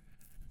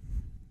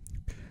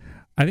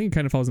 I think it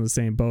kind of falls in the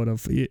same boat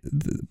of,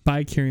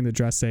 by carrying the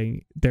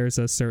dressing, there's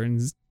a certain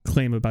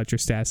claim about your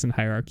status and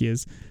hierarchy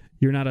is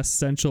you're not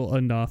essential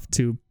enough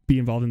to be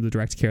involved in the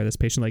direct care of this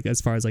patient, like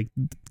as far as like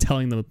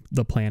telling them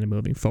the plan and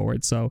moving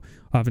forward. So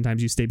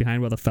oftentimes you stay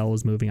behind while the fellow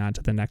is moving on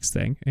to the next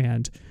thing.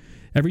 And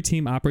every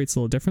team operates a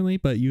little differently,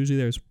 but usually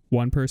there's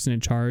one person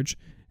in charge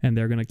and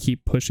they're going to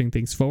keep pushing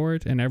things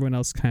forward, and everyone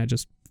else kind of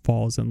just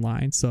falls in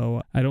line.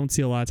 So I don't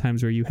see a lot of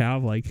times where you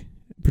have, like,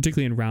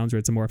 particularly in rounds where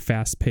it's a more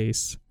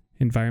fast-paced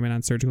environment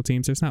on surgical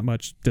teams, there's not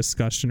much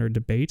discussion or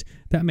debate.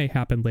 That may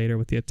happen later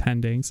with the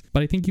attendings,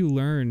 but I think you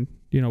learn,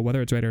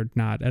 whether it's right or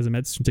not as a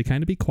med student, to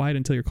kind of be quiet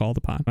until you're called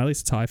upon. At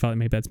least that's how I felt.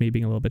 Maybe that's me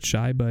being a little bit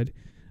shy, but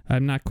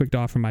I'm not quick to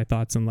offer my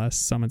thoughts unless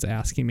someone's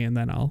asking me, and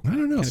then I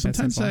don't know.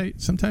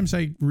 Sometimes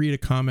I read a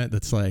comment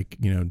that's like,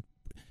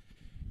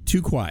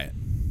 too quiet.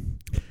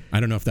 I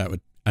don't know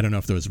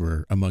if those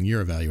were among your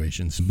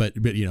evaluations, but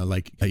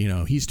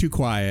he's too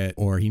quiet,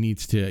 or he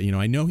needs to,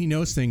 I know he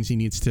knows things. He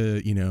needs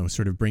to,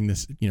 sort of bring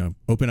this,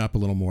 open up a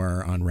little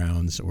more on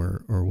rounds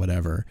or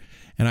whatever.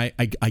 And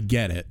I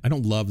get it. I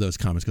don't love those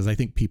comments because I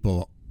think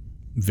people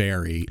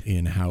vary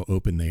in how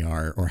open they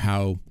are or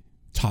how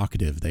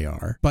talkative they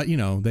are. But,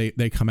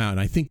 they come out.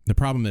 And I think the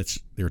problem that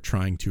they're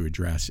trying to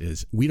address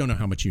is we don't know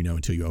how much you know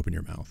until you open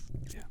your mouth.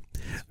 Yeah.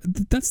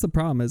 That's the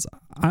problem. Is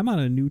I'm on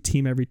a new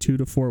team every 2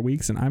 to 4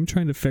 weeks, and I'm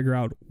trying to figure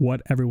out what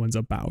everyone's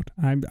about.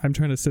 I'm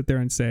trying to sit there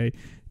and say,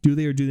 do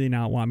they or do they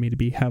not want me to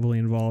be heavily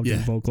involved in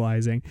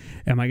vocalizing?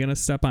 Am I going to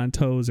step on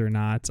toes or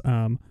not?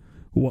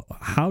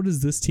 How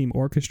does this team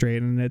orchestrate?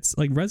 And it's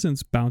like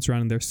residents bounce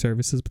around in their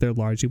services, but they're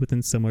largely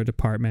within similar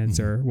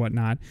departments or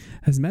whatnot.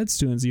 As med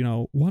students,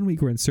 1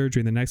 week we're in surgery,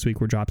 and the next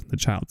week we're dropped in the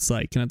child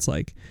psych, and it's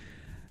like,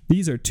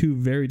 these are two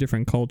very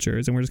different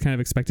cultures, and we're just kind of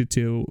expected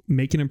to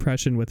make an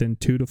impression within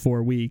 2 to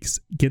 4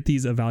 weeks, get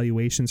these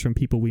evaluations from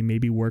people we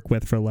maybe work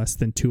with for less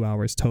than 2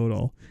 hours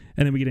total,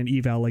 and then we get an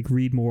eval like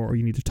read more or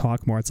you need to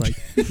talk more. It's like,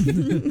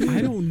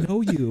 I don't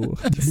know you.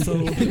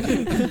 So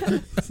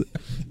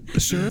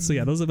sure. So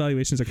yeah, those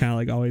evaluations are kind of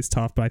like always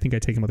tough, but I think I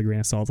take them with a grain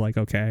of salt. Like,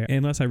 okay,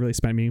 unless I really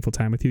spent meaningful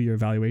time with you, your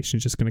evaluation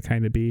is just going to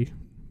kind of be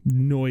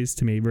noise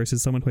to me,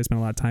 versus someone who I spent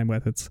a lot of time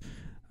with. It's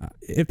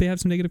if they have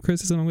some negative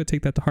criticism, I'm going to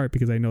take that to heart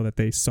because I know that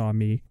they saw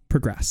me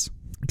progress.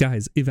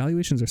 Guys,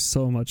 evaluations are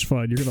so much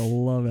fun. You're going to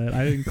love it.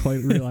 I didn't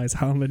quite realize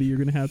how many you're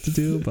going to have to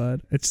do, but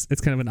it's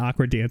kind of an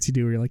awkward dance you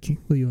do where you're like,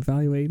 will you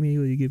evaluate me?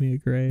 Will you give me a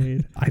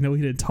grade? I know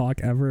he didn't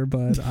talk ever,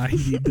 but I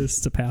need this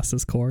to pass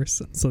this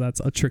course. So that's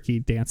a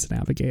tricky dance to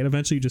navigate.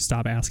 Eventually you just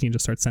stop asking and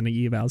just start sending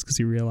evals because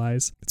you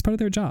realize it's part of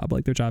their job.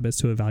 Like, their job is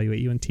to evaluate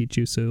you and teach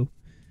you. So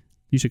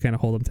you should kind of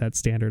hold them to that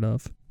standard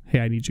of, hey,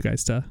 I need you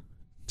guys to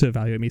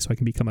evaluate me so I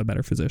can become a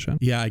better physician.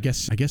 Yeah, I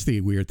guess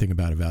the weird thing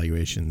about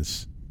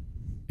evaluations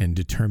and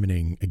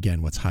determining,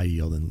 again, what's high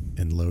yield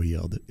and low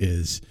yield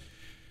is,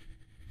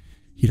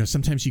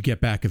 sometimes you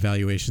get back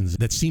evaluations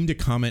that seem to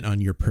comment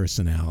on your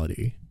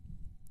personality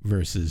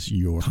versus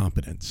your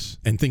competence.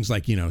 And things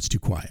like, it's too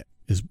quiet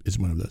is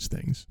one of those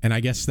things. And I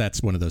guess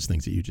that's one of those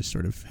things that you just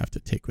sort of have to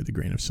take with a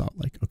grain of salt.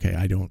 Like, okay,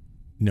 I don't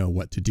know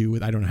what to do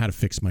with, I don't know how to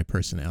fix my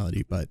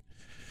personality, but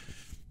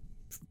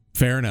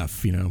fair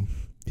enough,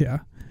 Yeah.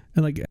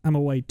 And like, I'm a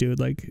white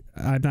dude. Like,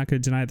 I'm not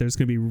going to deny there's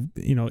going to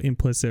be,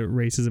 implicit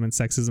racism and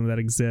sexism that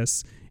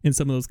exists in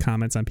some of those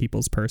comments on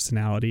people's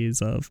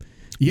personalities of,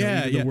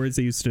 the words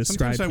they use to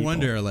describe. Sometimes I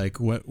wonder,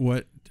 like, what,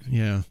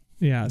 yeah.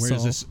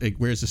 Where's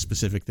this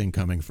specific thing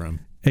coming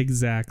from?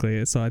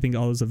 Exactly. So I think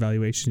all those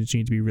evaluations you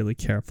need to be really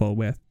careful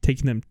with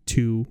taking them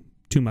too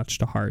much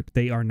to heart.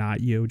 They are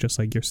not you, just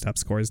like your step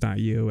score is not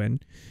you.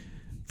 And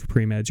for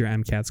pre-med, your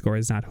MCAT score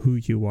is not who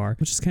you are,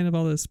 which is kind of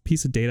all this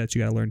piece of data that you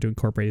got to learn to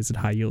incorporate. Is it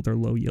high yield or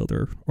low yield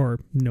or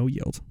no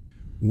yield?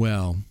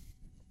 Well,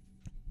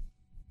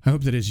 I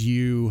hope that as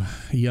you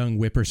young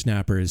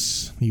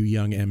whippersnappers, you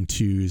young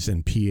M2s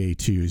and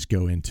PA2s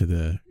go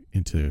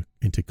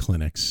into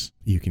clinics,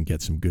 you can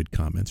get some good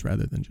comments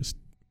rather than just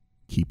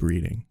keep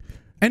reading.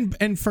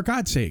 And for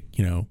God's sake,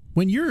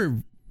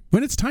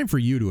 when it's time for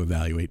you to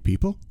evaluate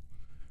people,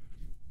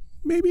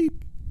 maybe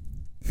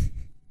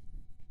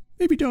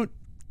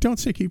don't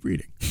say keep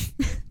reading.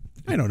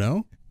 I don't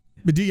know.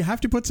 But do you have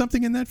to put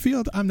something in that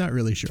field? I'm not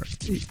really sure.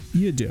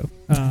 You do.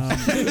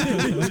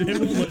 It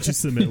won't let you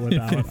submit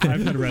without.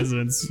 I've had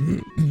residents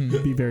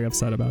be very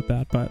upset about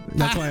that, but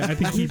that's why I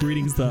think keep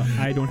reading's the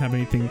I don't have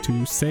anything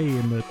to say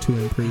in the to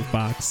improve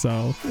box.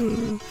 So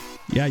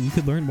yeah, you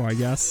could learn more, I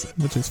guess,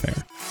 which is fair.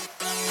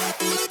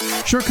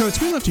 Shortcoats,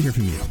 we love to hear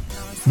from you,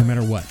 no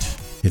matter what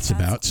it's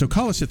about. So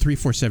call us at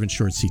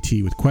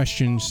 347-SHORT-CT with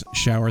questions,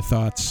 shower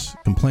thoughts,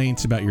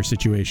 complaints about your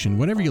situation,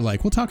 whatever you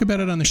like. We'll talk about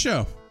it on the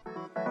show.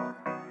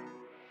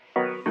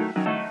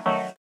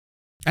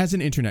 As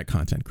an internet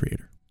content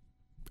creator,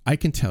 I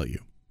can tell you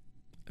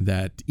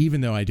that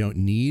even though I don't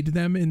need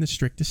them in the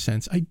strictest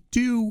sense, I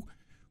do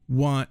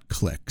want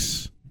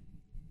clicks.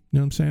 You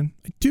know what I'm saying?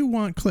 I do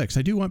want clicks.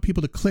 I do want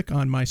people to click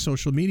on my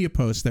social media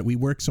posts that we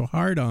work so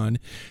hard on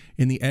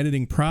in the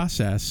editing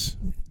process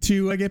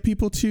to get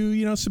people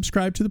to,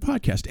 subscribe to the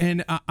podcast.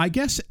 And I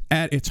guess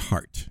at its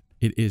heart,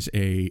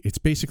 it's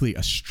basically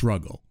a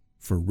struggle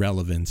for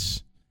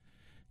relevance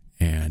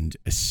and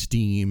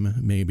esteem,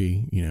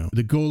 maybe,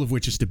 the goal of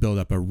which is to build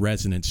up a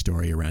resonant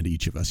story around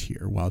each of us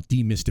here while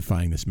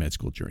demystifying this med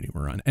school journey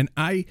we're on. And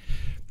I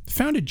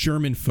found a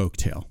German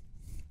folktale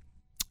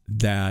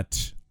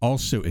that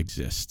also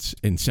exists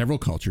in several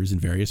cultures in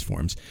various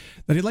forms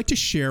that I'd like to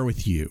share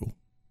with you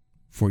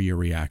for your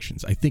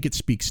reactions. I think it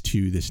speaks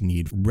to this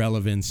need for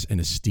relevance and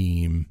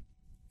esteem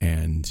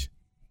and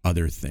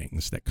other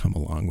things that come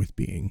along with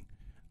being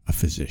a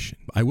physician.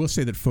 I will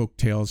say that folk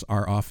tales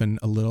are often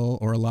a little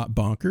or a lot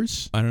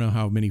bonkers. I don't know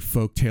how many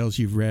folk tales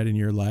you've read in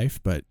your life,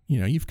 but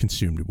you've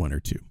consumed one or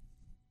two.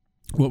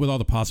 What with all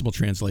the possible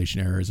translation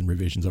errors and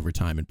revisions over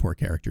time and poor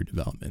character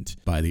development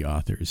by the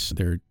authors,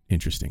 they're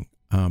interesting.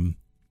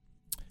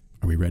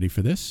 Are we ready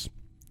for this?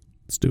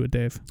 Let's do it,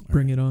 Dave.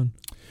 Bring it on.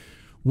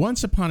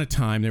 Once upon a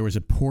time, there was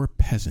a poor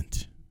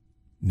peasant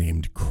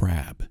named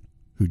Crab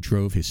who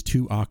drove his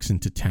 2 oxen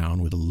to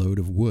town with a load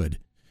of wood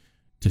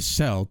to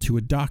sell to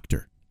a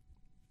doctor.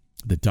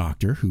 The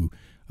doctor, who,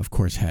 of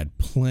course, had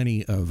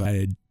plenty of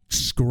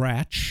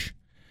scratch,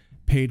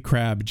 paid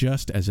Crab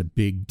just as a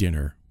big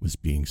dinner was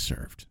being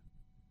served,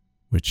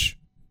 which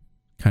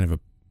kind of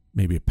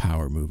maybe a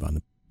power move on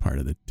the part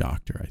of the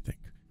doctor, I think.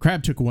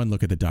 Crab took one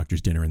look at the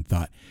doctor's dinner and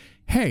thought,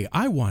 hey,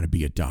 I want to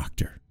be a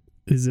doctor.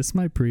 Is this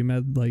my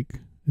pre-med,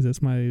 is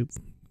this my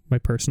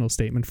personal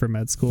statement for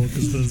med school?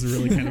 Because this is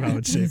really kind of how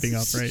it's shaping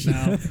up right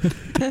now.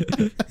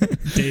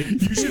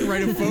 Dave, you should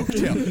write a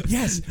folktale.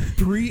 Yes,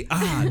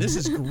 this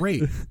is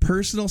great.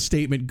 Personal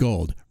statement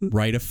gold.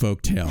 Write a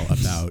folktale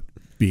about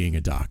being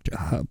a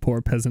doctor.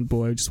 Poor peasant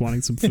boy just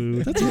wanting some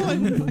food. That's all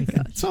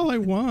that's all I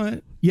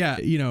want. Yeah,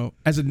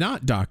 as a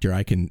not doctor,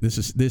 I can. This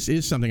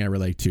is something I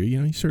relate to.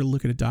 You sort of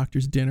look at a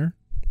doctor's dinner,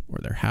 or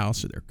their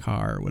house, or their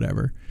car, or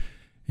whatever.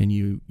 And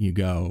you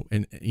go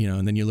and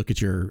and then you look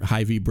at your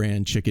Hy-Vee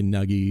brand chicken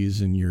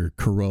nuggies and your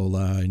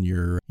Corolla and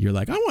you're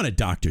like, I want a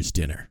doctor's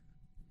dinner.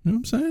 You know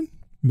what I'm saying?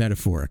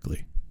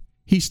 Metaphorically.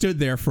 He stood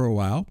there for a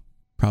while,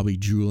 probably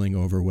drooling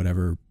over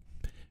whatever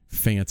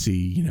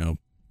fancy,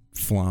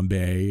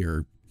 flambe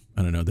or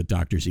I don't know, the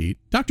doctors eat.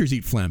 Doctors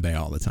eat flambe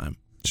all the time.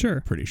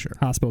 Sure. Pretty sure.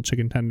 Hospital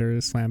chicken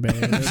tenders, flambe.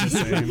 They're the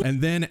same.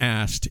 And then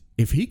asked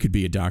if he could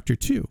be a doctor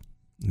too.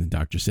 And the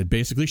doctor said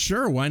basically,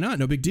 sure, why not?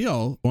 No big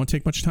deal. Won't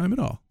take much time at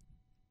all.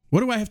 What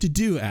do I have to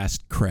do?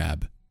 Asked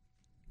Crab.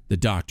 The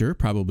doctor,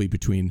 probably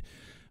between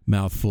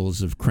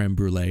mouthfuls of creme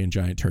brulee and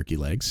giant turkey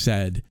legs,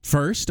 said,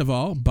 first of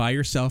all, buy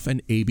yourself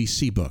an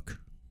ABC book,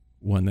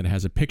 one that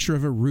has a picture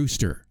of a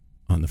rooster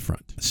on the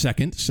front.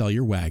 Second, sell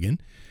your wagon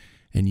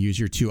and use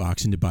your 2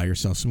 oxen to buy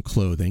yourself some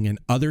clothing and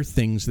other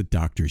things that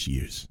doctors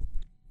use.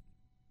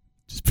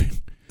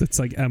 That's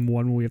like M1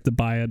 when we have to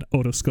buy an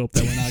otoscope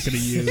that we're not going to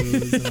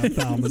use and a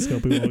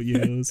ophthalmoscope we won't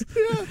use.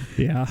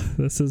 Yeah,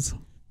 this is...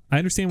 I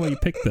understand why you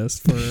picked this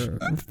for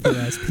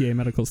SPA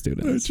medical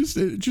students.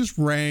 It just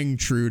rang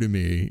true to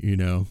me,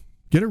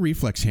 Get a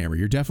reflex hammer.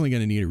 You're definitely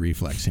going to need a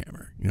reflex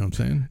hammer. You know what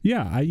I'm saying?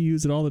 Yeah, I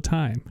use it all the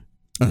time.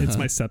 It's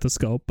my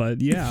stethoscope,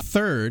 but yeah.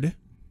 Third,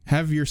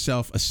 have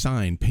yourself a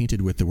sign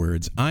painted with the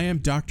words, I am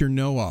Dr.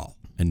 Know-All,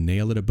 and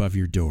nail it above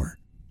your door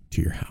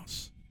to your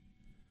house.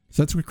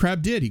 So that's what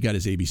Crab did. He got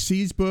his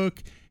ABCs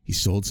book. He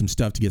sold some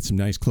stuff to get some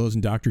nice clothes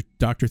and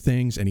doctor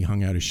things, and he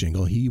hung out his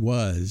shingle. He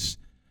was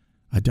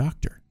a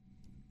doctor.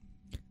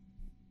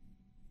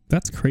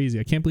 That's crazy.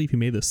 I can't believe you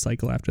made this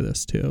cycle after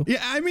this, too. Yeah,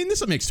 I mean,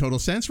 this makes total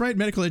sense, right?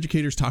 Medical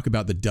educators talk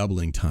about the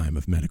doubling time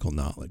of medical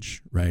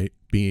knowledge, right?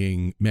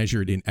 Being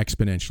measured in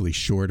exponentially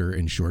shorter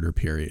and shorter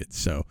periods.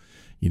 So,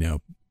 a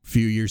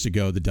few years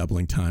ago, the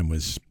doubling time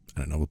was,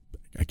 I don't know,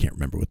 I can't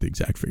remember what the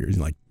exact figure is,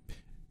 like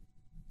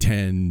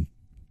 10,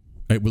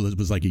 it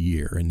was like a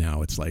year, and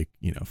now it's like,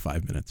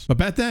 5 minutes. But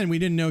back then, we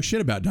didn't know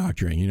shit about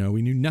doctoring,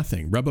 we knew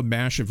nothing. Rub a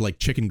mash of like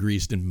chicken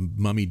grease and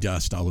mummy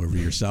dust all over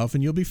yourself,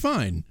 and you'll be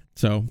fine.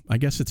 So I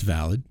guess it's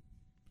valid.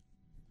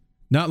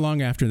 Not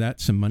long after that,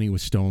 some money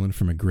was stolen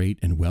from a great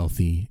and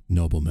wealthy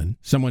nobleman.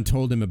 Someone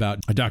told him about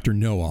a Dr.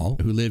 Know-all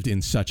who lived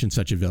in such and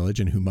such a village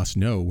and who must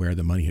know where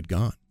the money had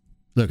gone.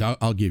 Look,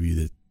 I'll give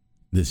you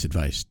this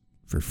advice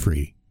for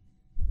free,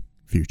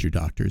 future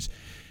doctors.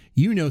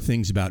 You know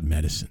things about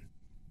medicine.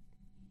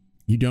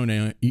 You don't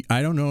know.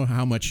 I don't know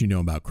how much you know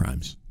about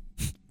crimes.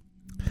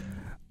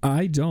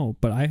 I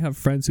don't, but I have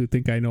friends who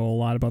think I know a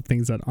lot about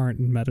things that aren't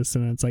in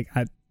medicine. And it's like,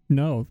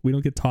 no, we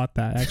don't get taught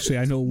that. Actually,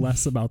 I know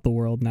less about the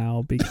world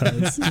now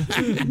because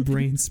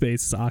brain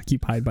space is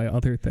occupied by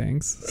other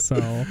things.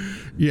 So,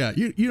 yeah,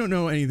 you don't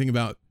know anything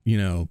about,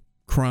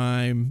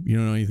 crime. You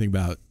don't know anything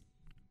about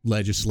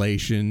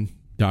legislation,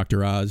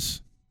 Dr.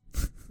 Oz.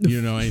 You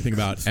don't know anything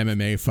about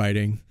MMA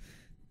fighting,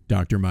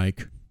 Dr.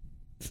 Mike.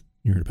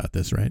 You heard about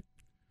this, right?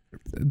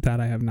 That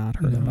I have not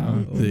heard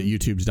about. The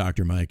YouTube's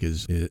Dr. Mike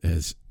is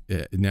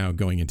now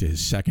going into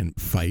his second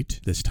fight,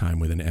 this time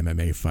with an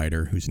MMA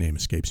fighter whose name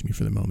escapes me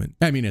for the moment.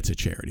 I mean, it's a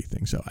charity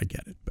thing, so I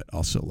get it. But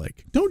also,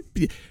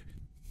 do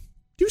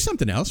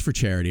something else for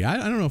charity. I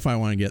don't know if I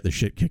want to get the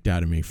shit kicked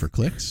out of me for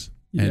clicks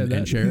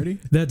and charity.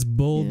 That's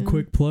bold,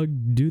 quick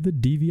plug. Do the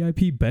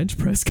DVIP bench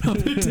press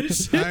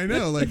competition. I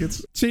know,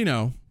 it's,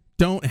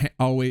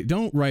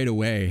 don't right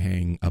away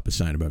hang up a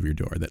sign above your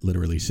door that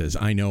literally says,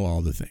 I know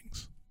all the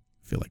things.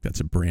 I feel like that's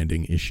a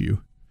branding issue.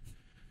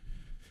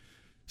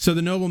 So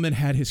the nobleman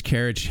had his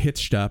carriage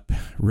hitched up,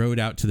 rode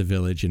out to the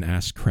village, and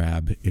asked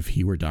Crab if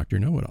he were Dr.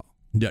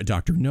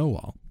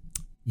 Know-all.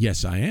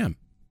 Yes, I am.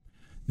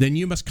 Then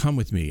you must come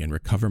with me and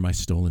recover my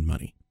stolen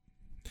money.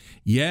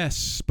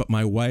 Yes, but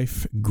my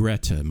wife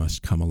Greta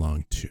must come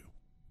along too.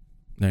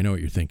 And I know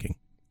what you're thinking.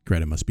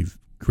 Greta must be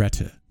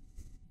Greta.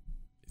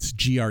 It's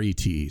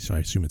Grete, so I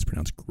assume it's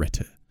pronounced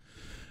Greta.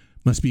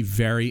 Must be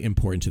very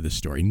important to the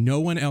story. No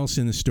one else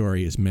in the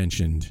story is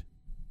mentioned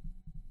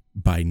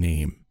by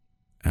name.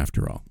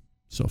 After all,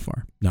 so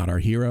far. Not our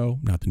hero,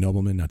 not the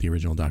nobleman, not the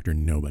original doctor,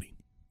 nobody.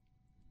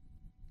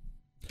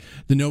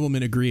 The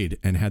nobleman agreed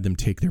and had them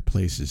take their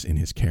places in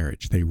his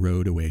carriage. They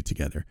rode away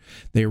together.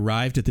 They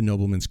arrived at the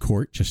nobleman's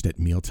court just at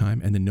mealtime,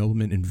 and the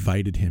nobleman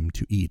invited him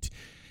to eat.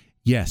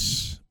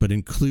 Yes, but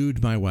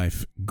include my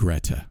wife,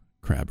 Greta,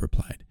 Crab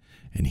replied.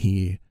 And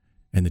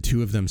the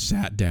two of them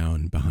sat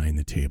down behind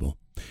the table.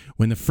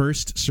 When the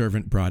first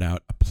servant brought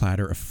out a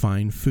platter of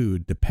fine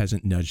food, the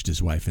peasant nudged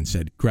his wife and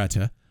said,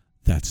 Greta,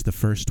 that's the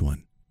first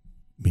one,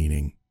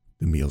 meaning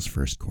the meal's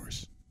first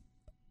course.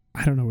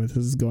 I don't know where this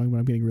is going, but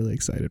I'm getting really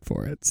excited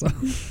for it. So,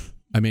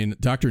 I mean,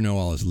 Dr.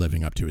 Know-all is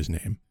living up to his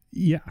name.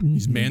 Yeah.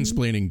 He's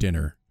mansplaining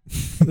dinner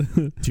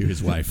to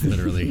his wife,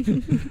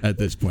 literally, at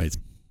this point.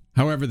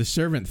 However, the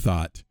servant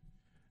thought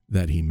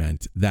that he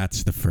meant,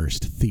 that's the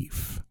first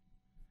thief.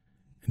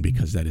 And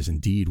because that is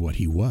indeed what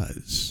he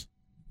was,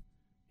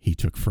 he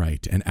took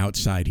fright. And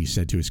outside, he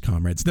said to his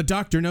comrades, the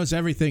doctor knows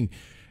everything.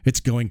 It's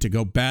going to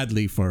go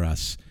badly for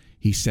us.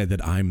 He said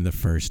that I'm the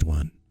first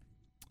one.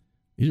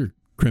 These are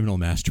criminal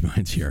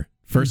masterminds here.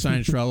 First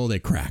sign of trouble, they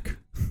crack.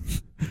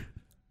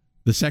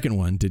 The second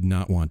one did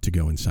not want to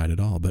go inside at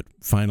all, but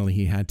finally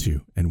he had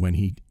to. And when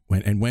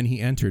he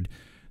entered,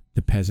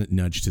 the peasant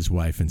nudged his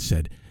wife and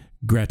said,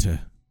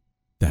 Greta,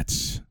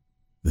 that's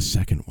the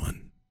second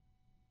one.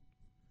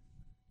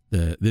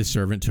 This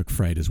servant took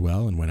fright as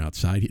well and went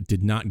outside. It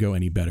did not go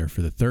any better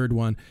for the third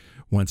one.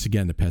 Once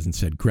again, the peasant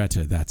said,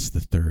 Greta, that's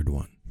the third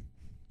one.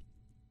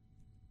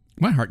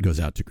 My heart goes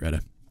out to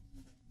Greta.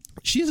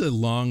 She's a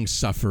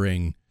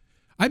long-suffering,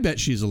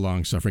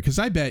 because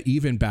I bet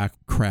even back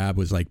Crab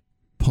was like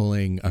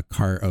pulling a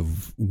cart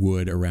of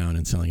wood around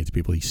and selling it to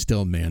people, he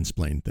still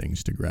mansplained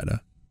things to Greta.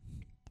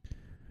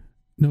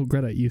 No,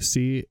 Greta, you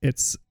see,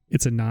 it's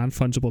a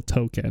non-fungible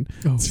token.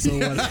 Oh. So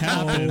what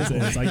happens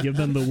is I give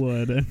them the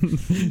wood.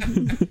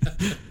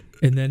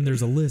 And then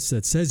there's a list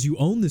that says you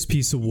own this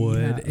piece of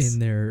wood, and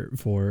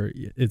therefore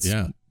it's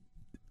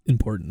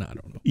important. I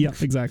don't know. Yeah,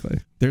 exactly.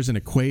 There's an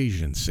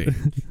equation, see.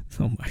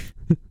 Oh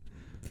my.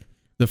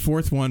 The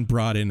fourth one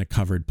brought in a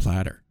covered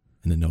platter,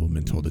 and the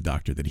nobleman told the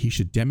doctor that he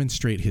should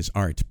demonstrate his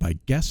art by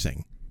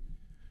guessing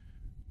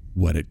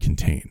what it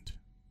contained.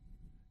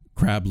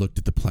 Crab looked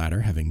at the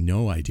platter, having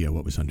no idea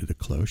what was under the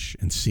cloche,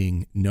 and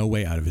seeing no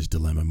way out of his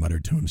dilemma,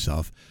 muttered to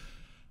himself,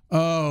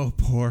 "Oh,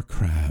 poor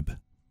Crab."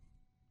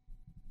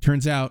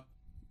 Turns out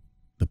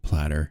the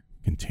platter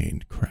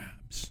contained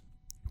crabs.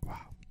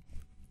 Wow.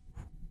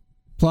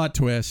 Plot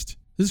twist.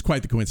 This is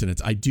quite the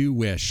coincidence. I do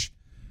wish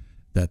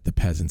that the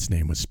peasant's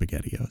name was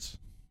SpaghettiOs.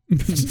 I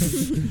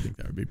think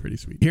that would be pretty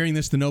sweet. Hearing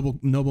this, the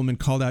nobleman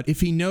called out,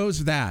 "If he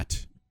knows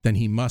that, then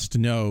he must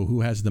know who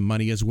has the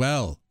money as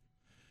well."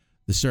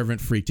 The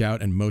servant freaked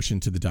out and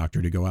motioned to the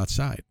doctor to go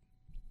outside.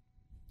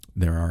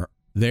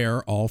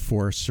 There, all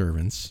four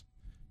servants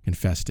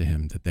confessed to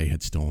him that they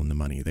had stolen the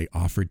money. They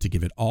offered to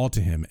give it all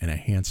to him and a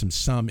handsome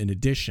sum in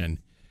addition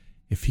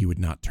if he would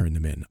not turn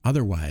them in.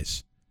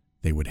 Otherwise,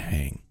 they would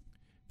hang.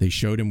 They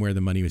showed him where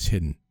the money was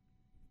hidden.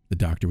 The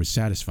doctor was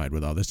satisfied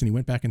with all this, and he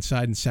went back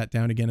inside and sat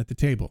down again at the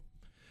table.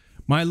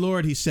 "My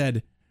lord," he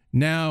said,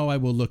 "now I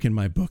will look in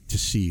my book to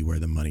see where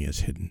the money is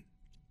hidden."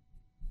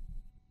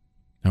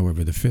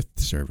 However, the fifth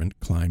servant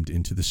climbed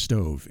into the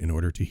stove in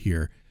order to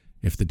hear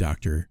if the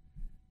doctor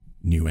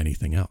knew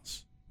anything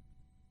else.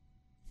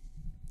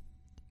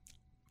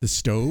 The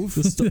stove?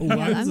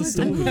 Why is the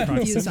stove in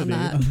confused on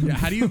that. Yeah,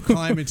 how do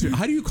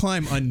you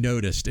climb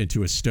unnoticed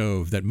into a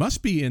stove that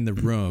must be in the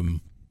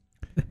room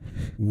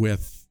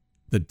with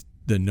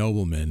the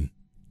nobleman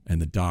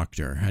and the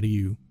doctor? How do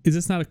you? Is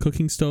this not a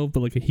cooking stove,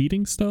 but like a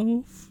heating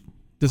stove?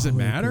 Does it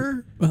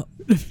matter? Well,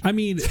 I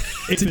mean,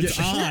 if it's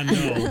on,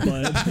 no,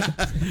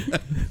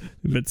 but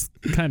if it's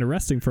kind of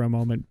resting for a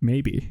moment,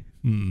 maybe.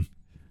 I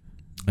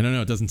don't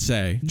know. It doesn't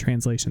say.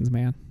 Translations,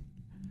 man.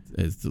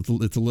 It's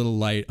a little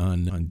light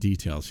on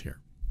details here.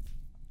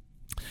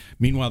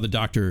 Meanwhile, the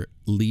doctor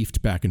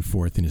leafed back and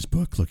forth in his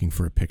book looking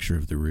for a picture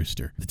of the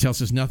rooster. It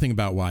tells us nothing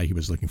about why he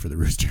was looking for the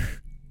rooster.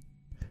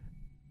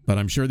 But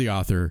I'm sure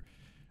the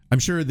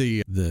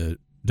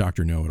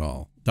Dr.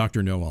 Know-It-All,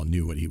 Dr. Know-All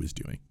knew what he was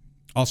doing.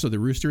 Also, the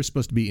rooster is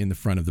supposed to be in the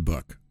front of the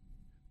book,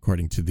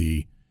 according to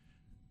the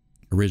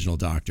original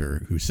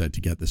doctor who said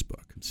to get this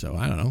book. So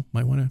I don't know.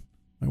 Might want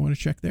to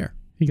check there.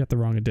 He got the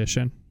wrong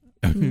edition.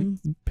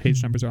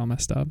 Page numbers are all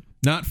messed up.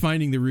 Not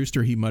finding the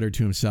rooster, he muttered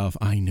to himself,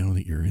 "I know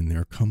that you're in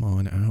there. Come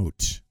on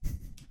out."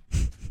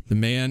 The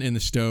man in the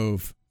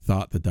stove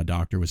thought that the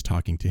doctor was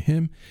talking to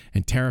him,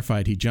 and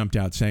terrified, he jumped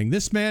out, saying,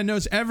 "This man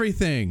knows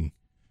everything."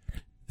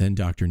 Then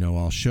Dr.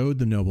 Know-All showed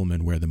the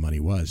nobleman where the money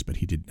was, but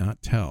he did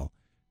not tell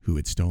who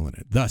had stolen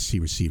it. Thus, he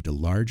received a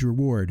large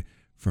reward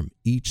from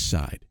each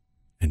side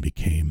and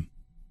became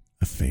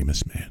a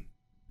famous man.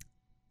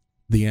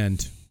 The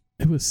end.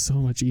 It was so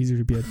much easier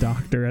to be a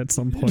doctor at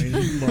some point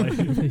in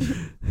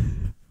life.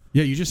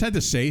 Yeah, you just had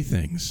to say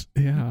things.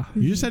 Yeah.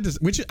 You just had to,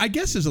 which I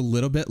guess is a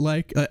little bit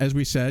like, as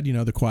we said,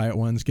 the quiet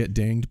ones get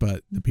dinged,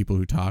 but the people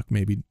who talk,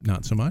 maybe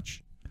not so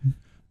much.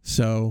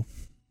 So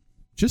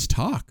just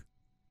talk.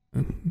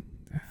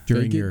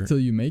 During till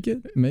you make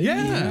it? Maybe?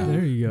 Yeah.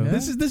 There you go. Yeah.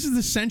 This is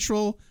the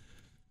central,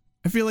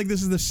 I feel like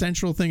this is the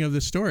central thing of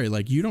the story.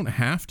 Like, you don't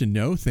have to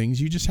know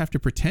things. You just have to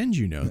pretend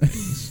you know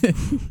things.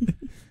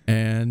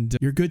 And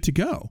you're good to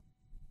go.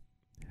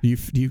 Do you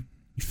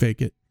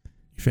fake it?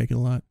 You fake it a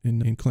lot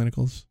in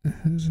Clnicals?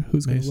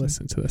 Who's going to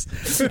listen to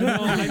this?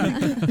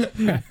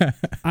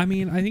 I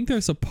mean, I think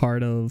there's a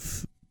part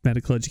of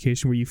medical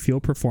education where you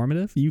feel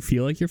performative. You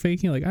feel like you're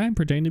faking, like, I'm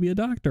pretending to be a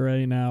doctor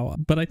right now.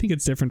 But I think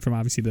it's different from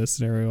obviously this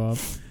scenario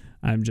of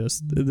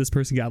this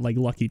person got like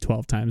lucky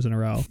 12 times in a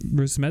row.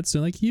 Versus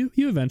medicine, like you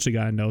eventually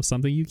got to know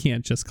something. You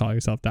can't just call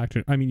yourself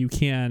doctor. I mean, you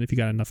can if you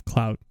got enough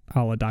clout,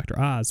 a la Dr.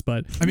 Oz,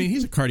 but I mean,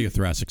 he's a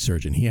cardiothoracic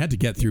surgeon. He had to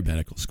get through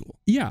medical school.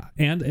 Yeah,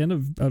 and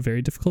a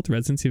very difficult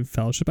residency and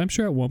fellowship. I'm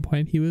sure at one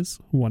point he was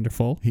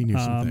wonderful. He knew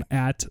something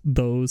at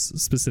those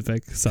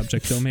specific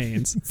subject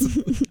domains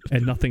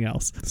and nothing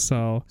else.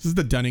 So this is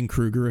the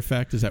Dunning-Kruger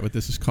effect. Is that what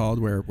this is called?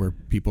 Where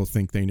people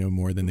think they know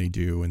more than they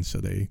do, and so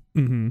they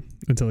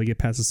until they get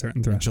past a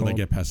certain threshold. Until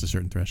they get past a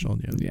certain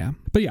threshold. Yeah.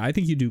 But yeah, I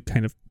think you do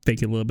kind of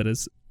fake it a little bit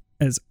as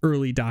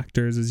early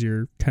doctors, as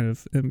you're kind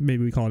of,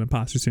 maybe we call it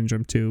imposter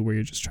syndrome too, where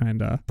you're just trying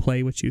to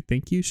play what you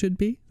think you should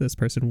be. This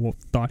person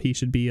thought he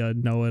should be a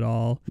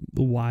know-it-all,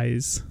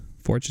 wise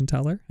fortune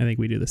teller. I think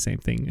we do the same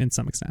thing in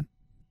some extent.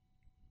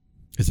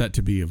 Is that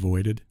to be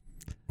avoided,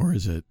 or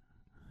is it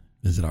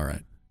all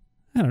right?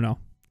 I don't know.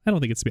 I don't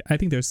think it's. I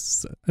think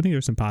there's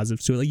some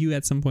positives to it. Like, you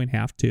at some point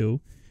have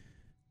to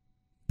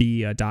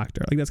be a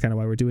doctor. Like, that's kind of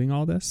why we're doing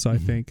all this. So I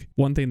think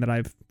one thing that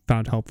I've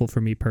found helpful for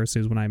me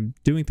personally is when I'm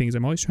doing things,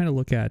 I'm always trying to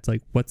look at,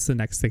 like, what's the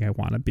next thing I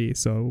want to be.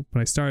 So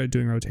when I started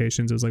doing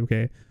rotations, it was like,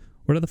 okay,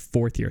 what are the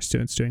fourth year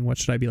students doing? What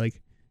should I be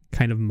like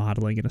kind of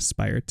modeling and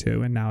aspire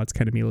to? And now it's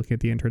kind of me looking at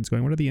the interns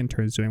going, what are the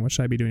interns doing? What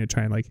should I be doing to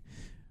try and like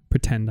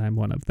pretend I'm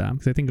one of them?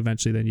 Because I think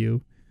eventually then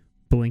you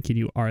blink and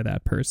you are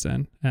that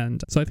person.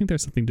 And so I think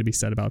there's something to be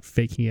said about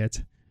faking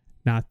it,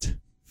 not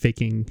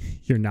faking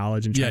your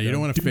knowledge. And you don't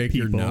want to fake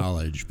people. your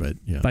knowledge, but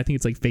But I think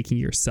it's like faking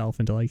yourself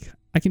into like,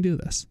 I can do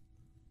this.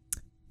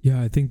 Yeah,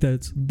 I think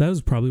that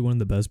was probably one of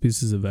the best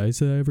pieces of advice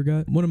that I ever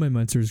got. One of my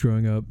mentors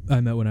growing up,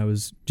 I met when I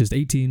was just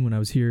 18, when I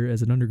was here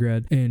as an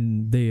undergrad,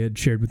 and they had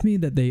shared with me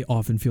that they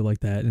often feel like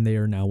that, and they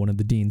are now one of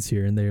the deans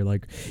here, and they're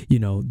like,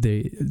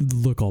 they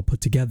look all put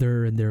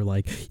together, and they're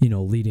like,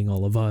 leading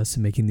all of us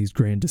and making these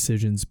grand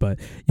decisions, but,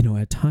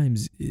 at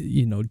times,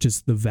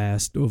 just the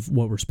vast of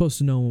what we're supposed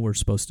to know, what we're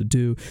supposed to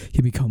do,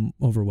 can become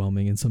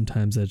overwhelming, and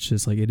sometimes that's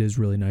just like, it is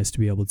really nice to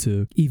be able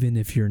to, even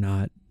if you're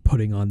not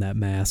putting on that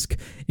mask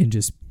and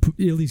just at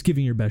least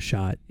giving your best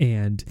shot,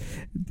 and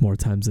more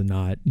times than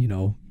not,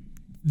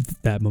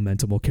 that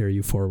momentum will carry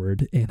you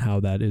forward. And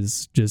how that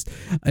is just,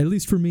 at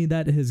least for me,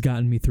 that has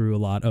gotten me through a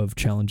lot of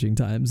challenging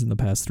times in the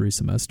past 3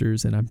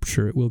 semesters, and I'm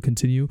sure it will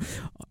continue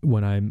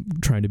when I'm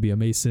trying to be a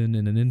Mason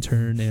and an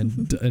intern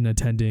and an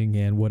attending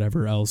and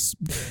whatever else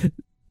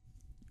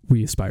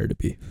we aspire to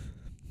be.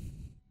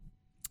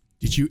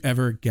 Did you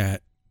ever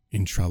get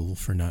in trouble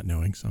for not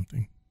knowing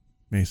something,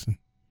 Mason?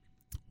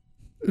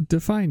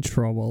 Define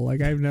trouble. Like,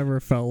 I've never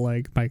felt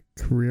like my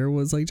career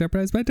was like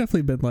jeopardized, but I've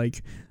definitely been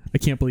like, I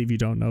can't believe you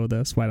don't know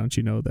this. Why don't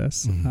you know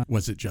this?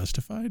 Was it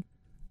justified?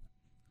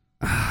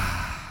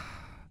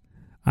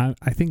 I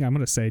think I'm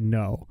going to say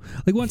no.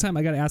 Like one time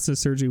I got asked in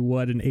surgery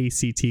what an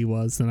ACT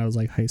was, and I was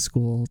like, high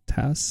school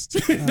test.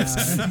 That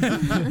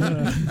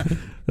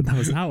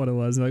was not what it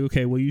was. Like,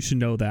 okay, well, you should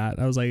know that.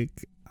 I was like,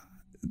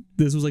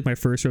 this was like my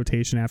first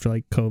rotation after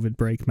like COVID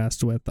break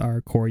messed with our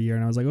core year.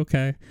 And I was like,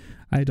 okay,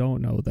 I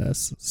don't know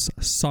this.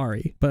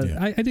 Sorry. But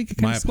yeah. I did get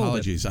kind of scolded. My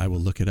apologies. I will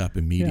look it up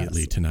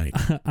immediately tonight.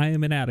 I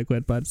am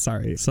inadequate, but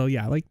sorry. So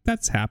yeah, like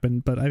that's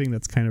happened, but I think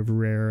that's kind of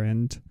rare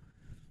and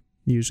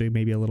usually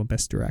maybe a little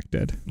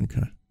misdirected.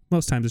 Okay.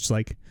 Most times it's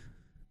like,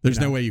 there's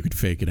no way you could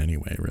fake it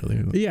anyway,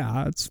 really.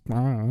 Yeah. It's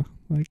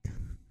like,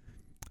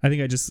 I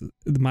think I just,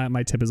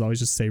 my tip is always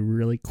just stay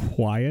really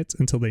quiet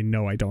until they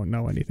know I don't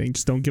know anything.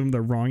 Just don't give them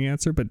the wrong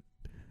answer, but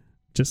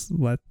just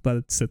let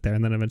it sit there,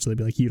 and then eventually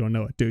be like, you don't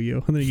know it, do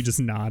you? And then you just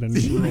nod and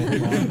roll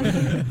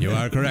along. You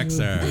are correct,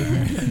 sir.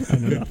 I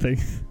know nothing.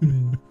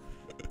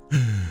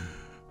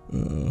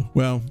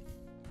 Well,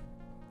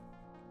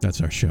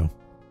 that's our show.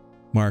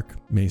 Mark,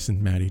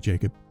 Mason, Maddie,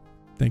 Jacob,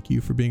 thank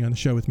you for being on the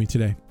show with me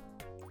today.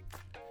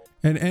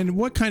 And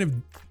what kind of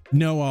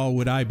know-all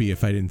would I be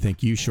if I didn't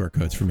thank you,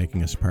 Shortcoats, for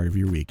making us a part of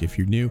your week? If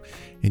you're new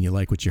and you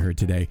like what you heard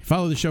today,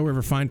 follow the show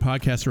wherever fine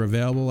podcasts are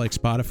available, like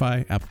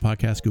Spotify, Apple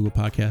Podcasts, Google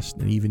Podcasts,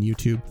 and even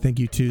YouTube. Thank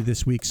you to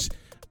this week's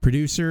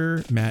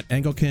producer, Matt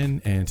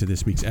Engelken, and to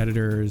this week's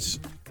editors,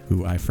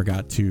 who I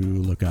forgot to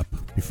look up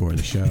before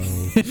the show,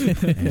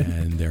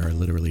 and there are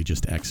literally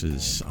just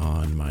X's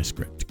on my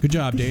script. Good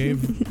job,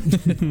 Dave.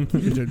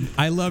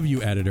 I love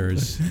you,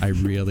 editors. I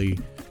really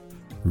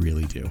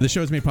do. The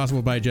show is made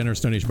possible by a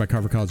generous donation by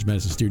Carver College of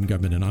Medicine student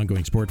government and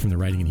ongoing support from the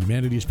Writing and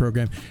Humanities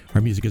program.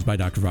 Our music is by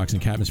Dr. Vox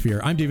and Catmosphere.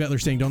 I'm Dave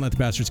Etler saying don't let the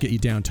bastards get you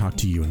down. Talk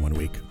to you in 1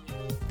 week.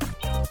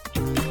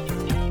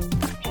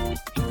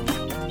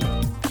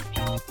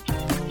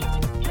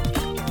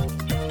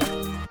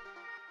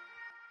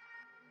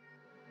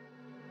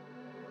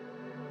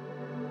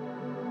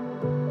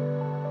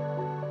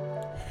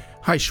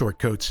 Hi,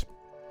 Shortcoats.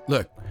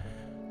 Look,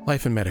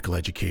 life in medical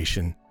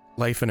education,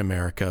 life in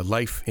America,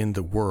 life in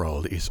the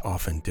world is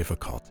often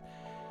difficult,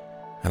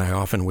 and I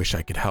often wish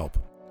I could help.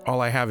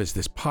 All I have is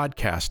this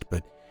podcast,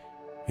 but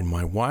in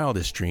my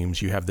wildest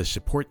dreams, you have the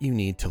support you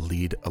need to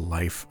lead a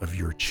life of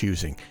your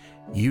choosing.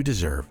 You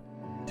deserve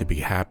to be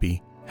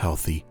happy,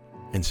 healthy,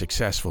 and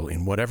successful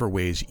in whatever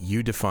ways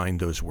you define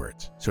those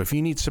words. So if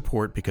you need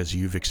support because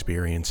you've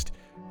experienced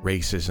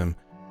racism,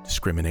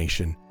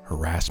 discrimination,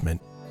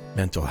 harassment,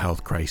 mental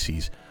health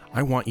crises,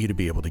 I want you to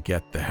be able to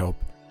get the help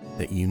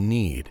that you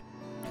need.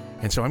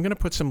 And so I'm going to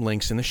put some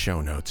links in the show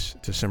notes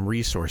to some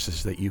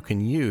resources that you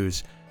can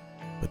use.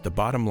 But the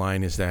bottom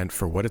line is that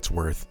for what it's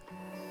worth,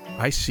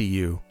 I see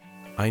you.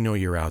 I know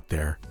you're out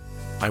there.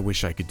 I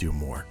wish I could do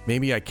more.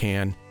 Maybe I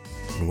can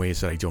in ways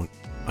that I don't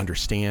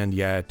understand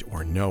yet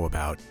or know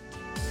about.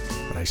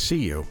 But I see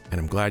you, and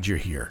I'm glad you're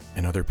here,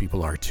 and other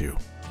people are too.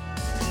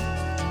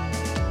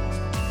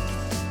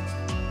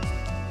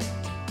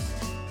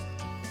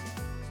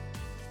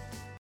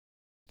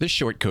 This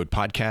Short Code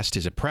podcast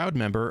is a proud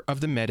member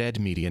of the MedEd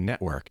Media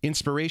Network.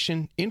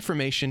 Inspiration,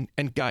 information,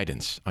 and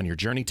guidance on your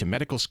journey to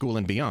medical school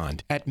and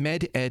beyond at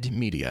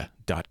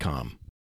mededmedia.com.